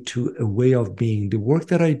stepping to a way of being. The work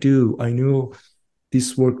that I do, I know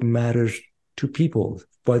this work matters to people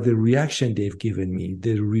by the reaction they've given me,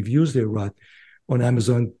 the reviews they write on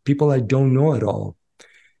Amazon, people I don't know at all,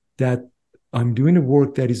 that I'm doing a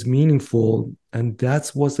work that is meaningful, and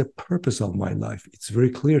that's what's the purpose of my life. It's very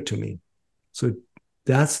clear to me. So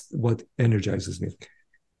that's what energizes me.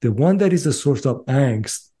 The one that is a source of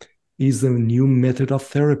angst is the new method of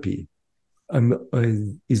therapy.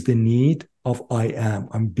 Is the need of I am.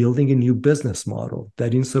 I'm building a new business model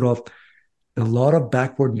that instead of a lot of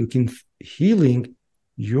backward-looking healing,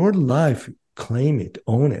 your life, claim it,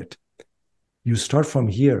 own it. You start from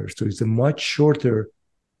here. So it's a much shorter,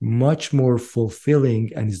 much more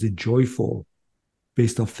fulfilling, and is the joyful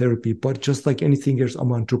based off therapy. But just like anything else,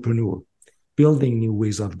 I'm an entrepreneur, building new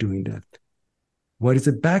ways of doing that. What is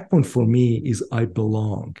a backbone for me is I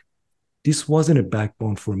belong. This wasn't a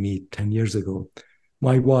backbone for me 10 years ago.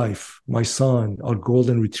 My wife, my son, our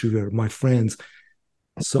golden retriever, my friends.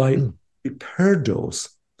 So I prepared those.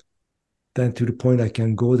 Then to the point I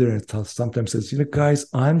can go there and tell, sometimes says, guys,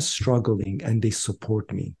 I'm struggling, and they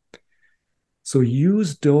support me. So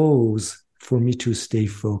use those for me to stay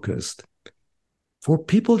focused. For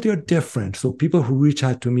people, they're different. So people who reach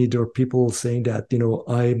out to me, there are people saying that,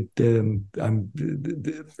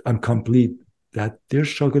 I'm complete, that they're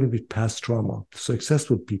struggling with past trauma,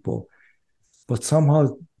 successful people, but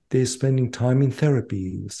somehow they're spending time in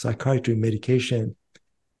therapy, psychiatry, medication,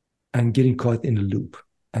 and getting caught in a loop,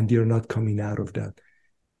 and they're not coming out of that.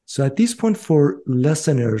 So at this point, for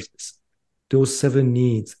listeners, those 7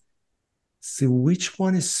 needs, see which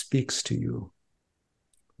one speaks to you,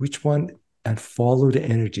 which one, and follow the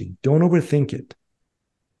energy. Don't overthink it.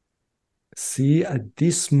 See at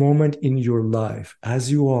this moment in your life, as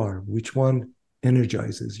you are, which one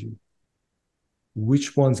energizes you,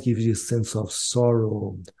 which ones give you a sense of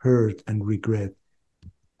sorrow, hurt, and regret,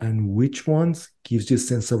 and which ones gives you a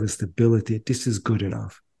sense of stability. This is good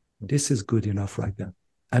enough. This is good enough right now.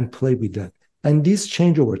 And play with that. And these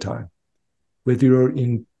change over time. Whether you're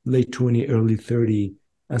in late 20, early 30,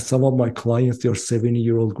 and some of my clients, they are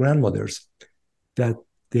 70-year-old grandmothers, that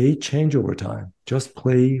they change over time. Just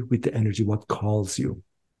play with the energy, what calls you.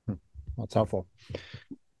 That's helpful.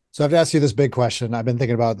 So I have to ask you this big question. I've been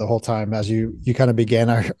thinking about it the whole time as you kind of began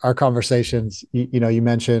our conversations. You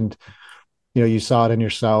mentioned, you saw it in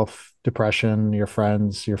yourself, depression, your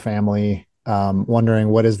friends, your family, wondering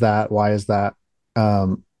what is that? Why is that?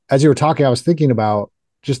 As you were talking, I was thinking about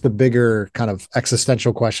just the bigger kind of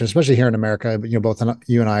existential question, especially here in America. Both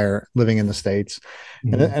you and I are living in the States,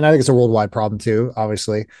 Mhm. and I think it's a worldwide problem too,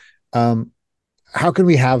 obviously. Um, how can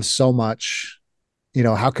we have so much,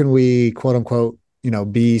 how can we, quote unquote,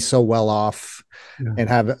 be so well off Yeah. and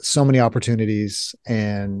have so many opportunities,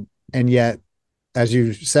 and yet, as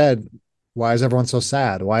you said, why is everyone so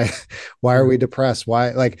sad? Why are Yeah. we depressed?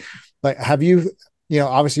 Why, like have you,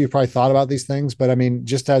 obviously you've probably thought about these things, but I mean,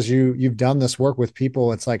 just as you've done this work with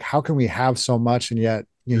people, it's like, how can we have so much and yet,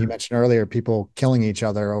 you Yeah. mentioned earlier people killing each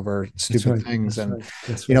other over That's stupid right. things. That's And right.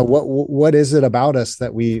 That's right. what is it about us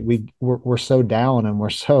that we're so down, and we're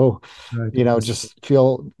so, Right. That's right. just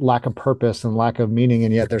feel lack of purpose and lack of meaning,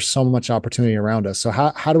 and yet there's so much opportunity around us. So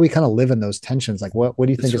how do we kind of live in those tensions? Like what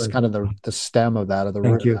do you think That's is right. kind of the stem of that, or the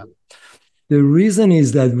root Thank of that? you. The reason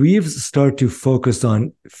is that we've started to focus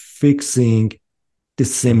on fixing the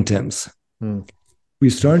symptoms. Hmm. We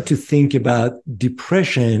start to think about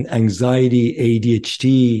depression, anxiety,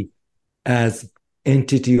 ADHD as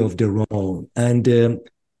entity of their own. And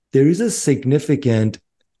there is a significant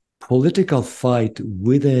political fight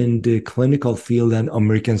within the clinical field and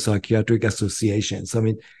American psychiatric associations. I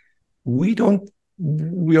mean, we don't,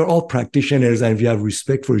 we are all practitioners and we have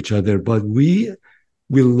respect for each other, but we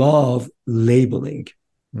love labeling.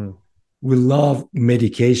 Hmm. We love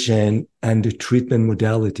medication and the treatment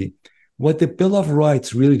modality. What the Bill of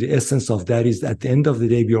Rights, really the essence of that is at the end of the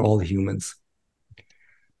day, we're all humans.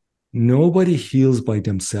 Nobody heals by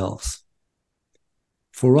themselves.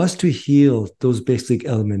 For us to heal those basic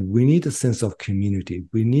elements, we need a sense of community.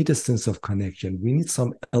 We need a sense of connection. We need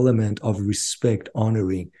some element of respect,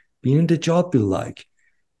 honoring, being in the job you like,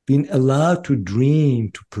 being allowed to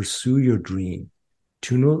dream, to pursue your dream,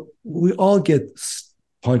 to know we all get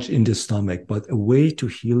punched in the stomach, but a way to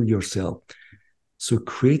heal yourself. So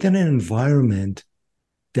create an environment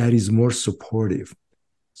that is more supportive.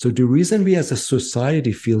 So the reason we as a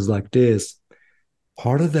society feels like this,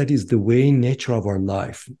 part of that is the way nature of our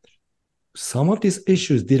life. Some of these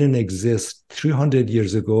issues didn't exist 300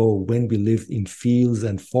 years ago when we lived in fields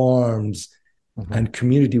and farms Mhm. and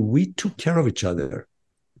community. We took care of each other.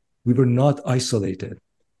 We were not isolated.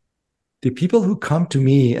 The people who come to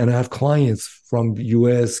me, and I have clients from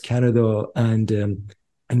US, Canada, and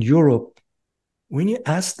Europe, when you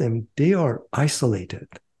ask them, they are isolated.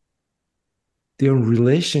 They're in a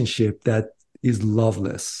relationship that is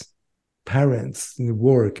loveless. Parents,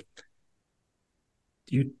 work,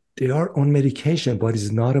 they are on medication, but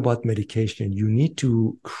it's not about medication. You need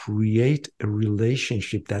to create a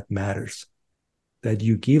relationship that matters, that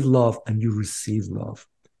you give love and you receive love.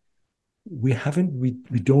 We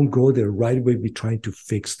don't go there right away. We're trying to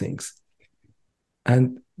fix things.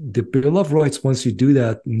 And the Bill of Rights, once you do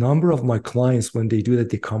that, number of my clients, when they do that,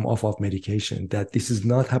 they come off of medication, that this is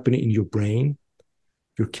not happening in your brain,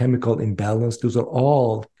 your chemical imbalance. Those are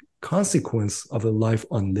all consequence of a life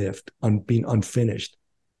unlived, being unfinished.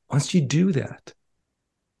 Once you do that,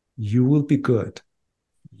 you will be good.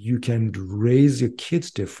 You can raise your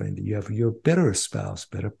kids differently. You have your better spouse,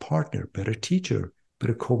 better partner, better teacher,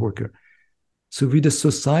 better coworker. So with the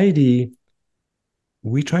society,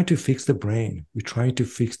 we try to fix the brain. We try to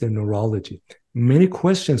fix the neurology. Many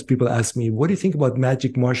questions people ask me, what do you think about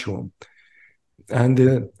magic mushroom?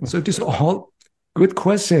 And so these are all good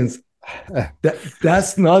questions.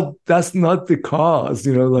 That's not the cause,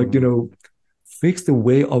 fix the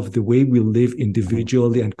way we live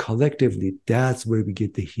individually and collectively. That's where we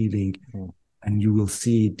get the healing. Mhm. And you will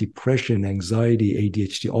see depression, anxiety,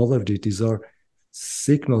 ADHD, all of it. These are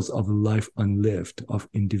signals of a life unlived, of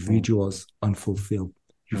individuals unfulfilled.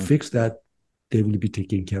 You Mhm. fix that, they will be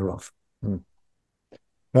taken care of. Mhm.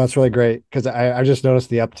 That's really great, because I just noticed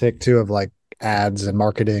the uptick too of like ads and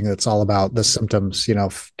marketing that's all about the symptoms,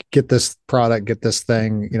 get this product, get this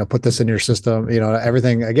thing, put this in your system,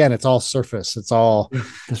 everything. Again, it's all surface. It's all, Yeah,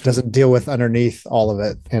 that's right. doesn't deal with underneath all of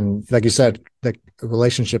it. And like you said, the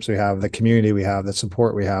relationships we have, the community we have, the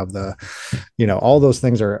support we have, all those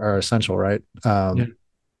things are essential, right? Yeah.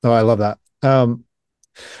 Oh, I love that.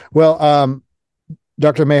 Well,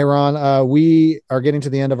 Dr. Mehran, we are getting to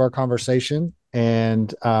the end of our conversation,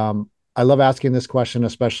 and I love asking this question,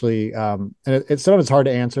 especially, and it's sometimes hard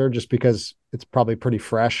to answer just because it's probably pretty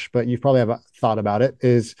fresh, but you probably have a thought about it.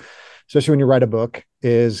 Is especially when you write a book,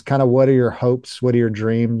 is kind of what are your hopes, what are your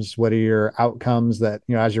dreams, what are your outcomes that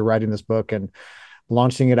as you're writing this book and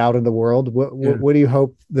launching it out in the world? What Yeah. what do you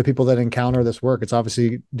hope the people that encounter this work? It's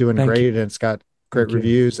obviously doing Thank you. great, and it's got great Thank you.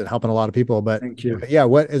 reviews and helping a lot of people. But Thank you. yeah,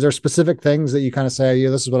 what is there specific things that you kind of say, yeah,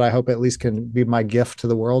 this is what I hope at least can be my gift to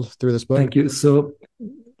the world through this book? Thank you. So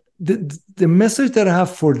the message that I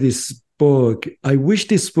have for this book, I wish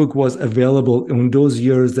this book was available in those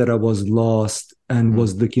years that I was lost and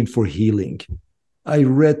was looking for healing. I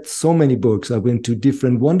read so many books. I went to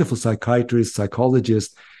different wonderful psychiatrists,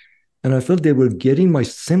 psychologists, and I felt they were getting my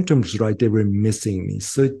symptoms right. They were missing me.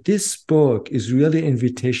 So this book is really an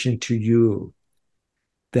invitation to you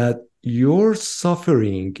that you're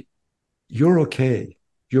suffering, you're okay.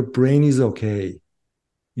 Your brain is okay.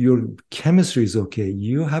 Your chemistry is okay.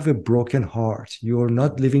 You have a broken heart. You're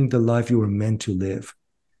not living the life you were meant to live.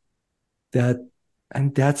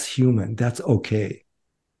 And that's human. That's okay.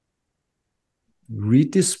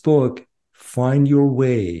 Read this book, find your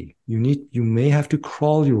way. You may have to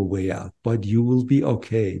crawl your way out, but you will be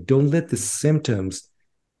okay. Don't let the symptoms,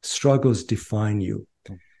 struggles define you.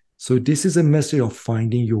 So this is a message of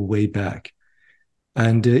finding your way back.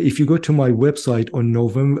 And if you go to my website on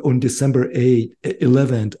December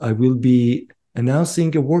 11th, I will be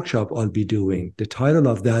announcing a workshop I'll be doing. The title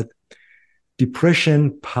of that,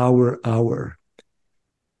 Depression Power Hour.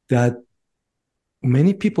 That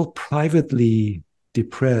many people privately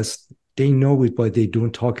depressed, they know it, but they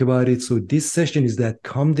don't talk about it. So this session is that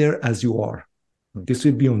come there as you are. This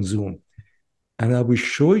will be on Zoom. And I will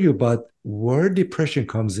show you about where depression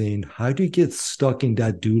comes in, how do you get stuck in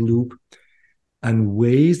that do loop, and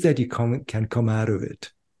ways that you can come out of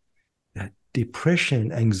it. That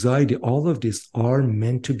depression, anxiety, all of this are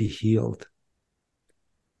meant to be healed.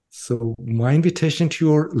 So my invitation to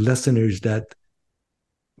your listeners that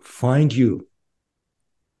find you,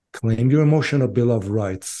 claim your emotional bill of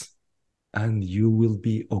rights, and you will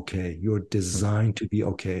be okay. You're designed to be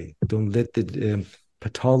okay. Don't let the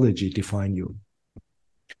pathology define you.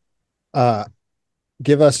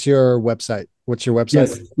 Give us your website. What's your website?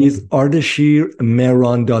 Yes, it's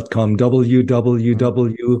ardeshirmehran.com,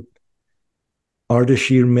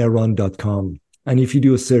 www.ardeshirmehran.com. And if you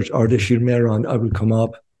do a search, Ardeshir Mehran, I will come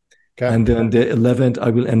up. Okay. And then the 11th,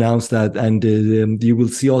 I will announce that. And you will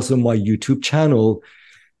see also my YouTube channel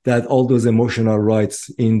that all those emotional rights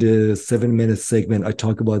in the 7-minute segment, I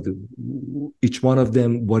talk about each one of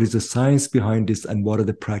them, what is the science behind this, and what are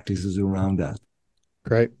the practices around that.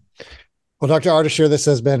 Great. Well, Dr. Ardeshir, this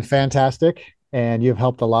has been fantastic, and you've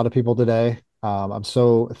helped a lot of people today. I'm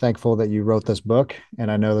so thankful that you wrote this book,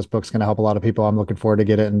 and I know this book's going to help a lot of people. I'm looking forward to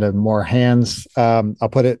get it into more hands. I'll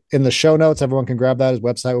put it in the show notes. Everyone can grab that. His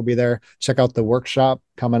website will be there. Check out the workshop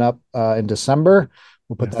coming up in December.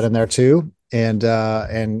 We'll put that in there too. And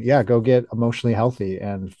yeah, go get emotionally healthy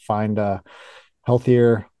and find a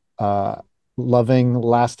healthier, loving,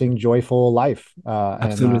 lasting, joyful life.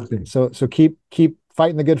 Absolutely. And so keep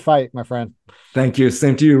fighting the good fight, my friend. Thank you.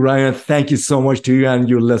 Same to you, Ryan. Thank you so much to you and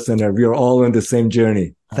your listener. We are all on the same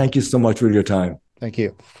journey. Thank you so much for your time. Thank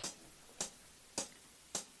you.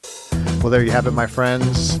 Well, there you have it, my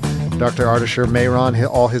friends. Dr. Ardeshir Mehran,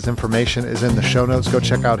 all his information is in the show notes. Go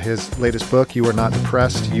check out his latest book, You Are Not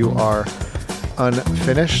Depressed, You Are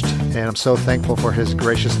Unfinished. And I'm so thankful for his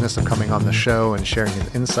graciousness of coming on the show and sharing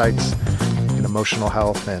his insights in emotional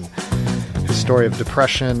health and his story of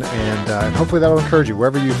depression. And hopefully that will encourage you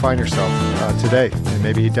wherever you find yourself today. And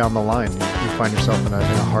maybe down the line, you find yourself in a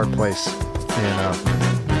hard place.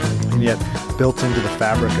 And yet built into the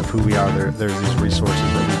fabric of who we are, there's these resources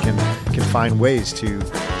that we can find ways to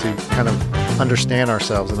kind of understand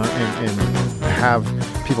ourselves and have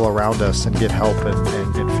people around us and get help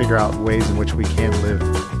and figure out ways in which we can live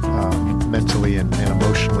mentally and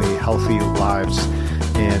emotionally healthy lives.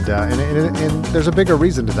 And there's a bigger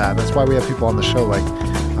reason to that. That's why we have people on the show like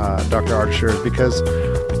Dr. Ardeshir, because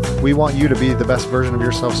we want you to be the best version of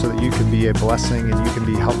yourself so that you can be a blessing and you can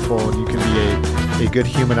be helpful and you can be a good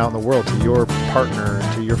human out in the world to your partner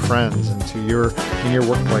and to your friends and in your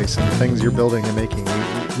workplace and the things you're building and making.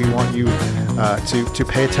 We want you to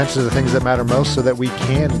pay attention to the things that matter most so that we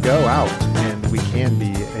can go out and we can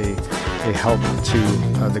be a help to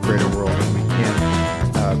the greater world, and we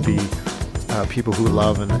can be people who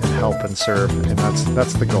love and help and serve. And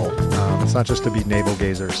that's the goal. It's not just to be navel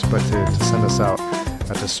gazers, but to send us out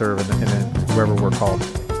to serve in wherever we're called.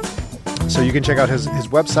 So you can check out his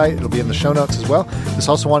website. It'll be in the show notes as well. Just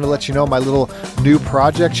also wanted to let you know my little new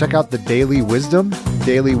project. Check out the Daily Wisdom.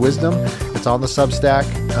 It's on the Substack.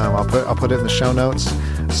 I'll put it in the show notes.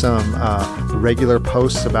 Some regular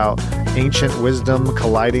posts about ancient wisdom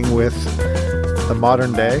colliding with the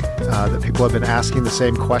modern day, that people have been asking the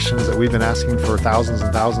same questions that we've been asking for thousands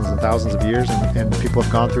and thousands and thousands of years, and people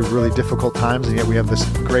have gone through really difficult times, and yet we have this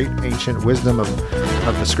great ancient wisdom of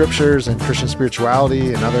the scriptures and Christian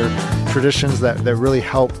spirituality and other traditions that really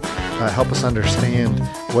help us understand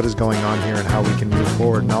what is going on here and how we can move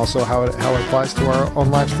forward, and also how it applies to our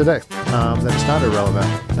own lives today. That it's not irrelevant.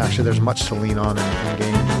 Actually, there's much to lean on and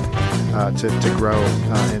gain to grow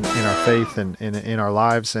in our faith and in our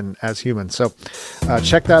lives and as humans. So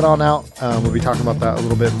check that on out. We'll be talking about that a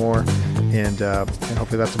little bit more, and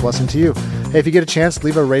hopefully that's a blessing to you. Hey, if you get a chance,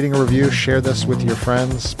 leave a rating or review, share this with your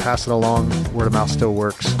friends, pass it along. Word of mouth still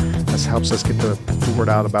works. This helps us get the word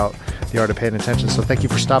out about the art of paying attention. So thank you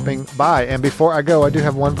for stopping by. And before I go, I do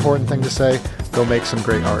have one important thing to say. Go make some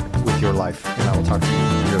great art with your life, and I will talk to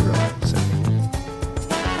you real soon.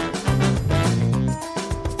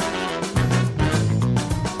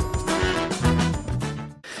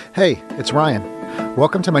 Hey, it's Ryan.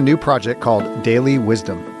 Welcome to my new project called Daily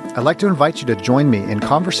Wisdom. I'd like to invite you to join me in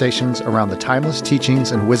conversations around the timeless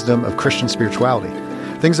teachings and wisdom of Christian spirituality,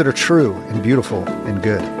 things that are true and beautiful and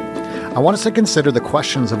good. I want us to consider the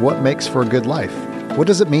questions of what makes for a good life. What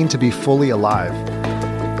does it mean to be fully alive?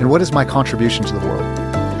 And what is my contribution to the world?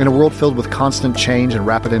 In a world filled with constant change and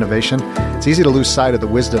rapid innovation, it's easy to lose sight of the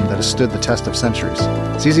wisdom that has stood the test of centuries.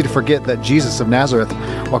 It's easy to forget that Jesus of Nazareth,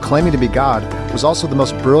 while claiming to be God, was also the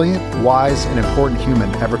most brilliant, wise, and important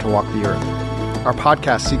human ever to walk the earth. Our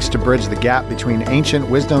podcast seeks to bridge the gap between ancient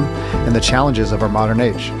wisdom and the challenges of our modern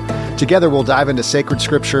age. Together, we'll dive into sacred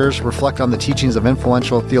scriptures, reflect on the teachings of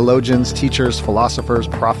influential theologians, teachers, philosophers,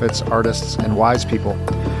 prophets, artists, and wise people,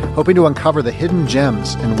 hoping to uncover the hidden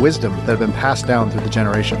gems and wisdom that have been passed down through the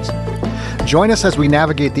generations. Join us as we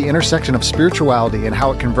navigate the intersection of spirituality and how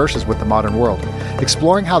it converses with the modern world,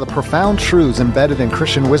 exploring how the profound truths embedded in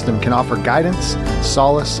Christian wisdom can offer guidance,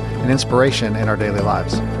 solace, and inspiration in our daily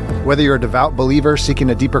lives. Whether you're a devout believer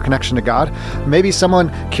seeking a deeper connection to God, maybe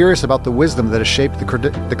someone curious about the wisdom that has shaped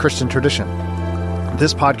the Christian tradition,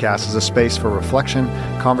 this podcast is a space for reflection,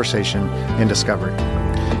 conversation, and discovery.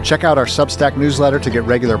 Check out our Substack newsletter to get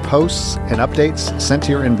regular posts and updates sent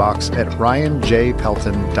to your inbox at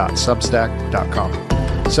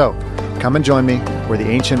ryanjpelton.substack.com. So, come and join me where the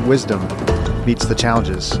ancient wisdom meets the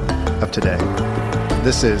challenges of today.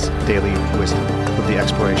 This is Daily Wisdom. Let the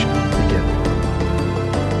exploration begin.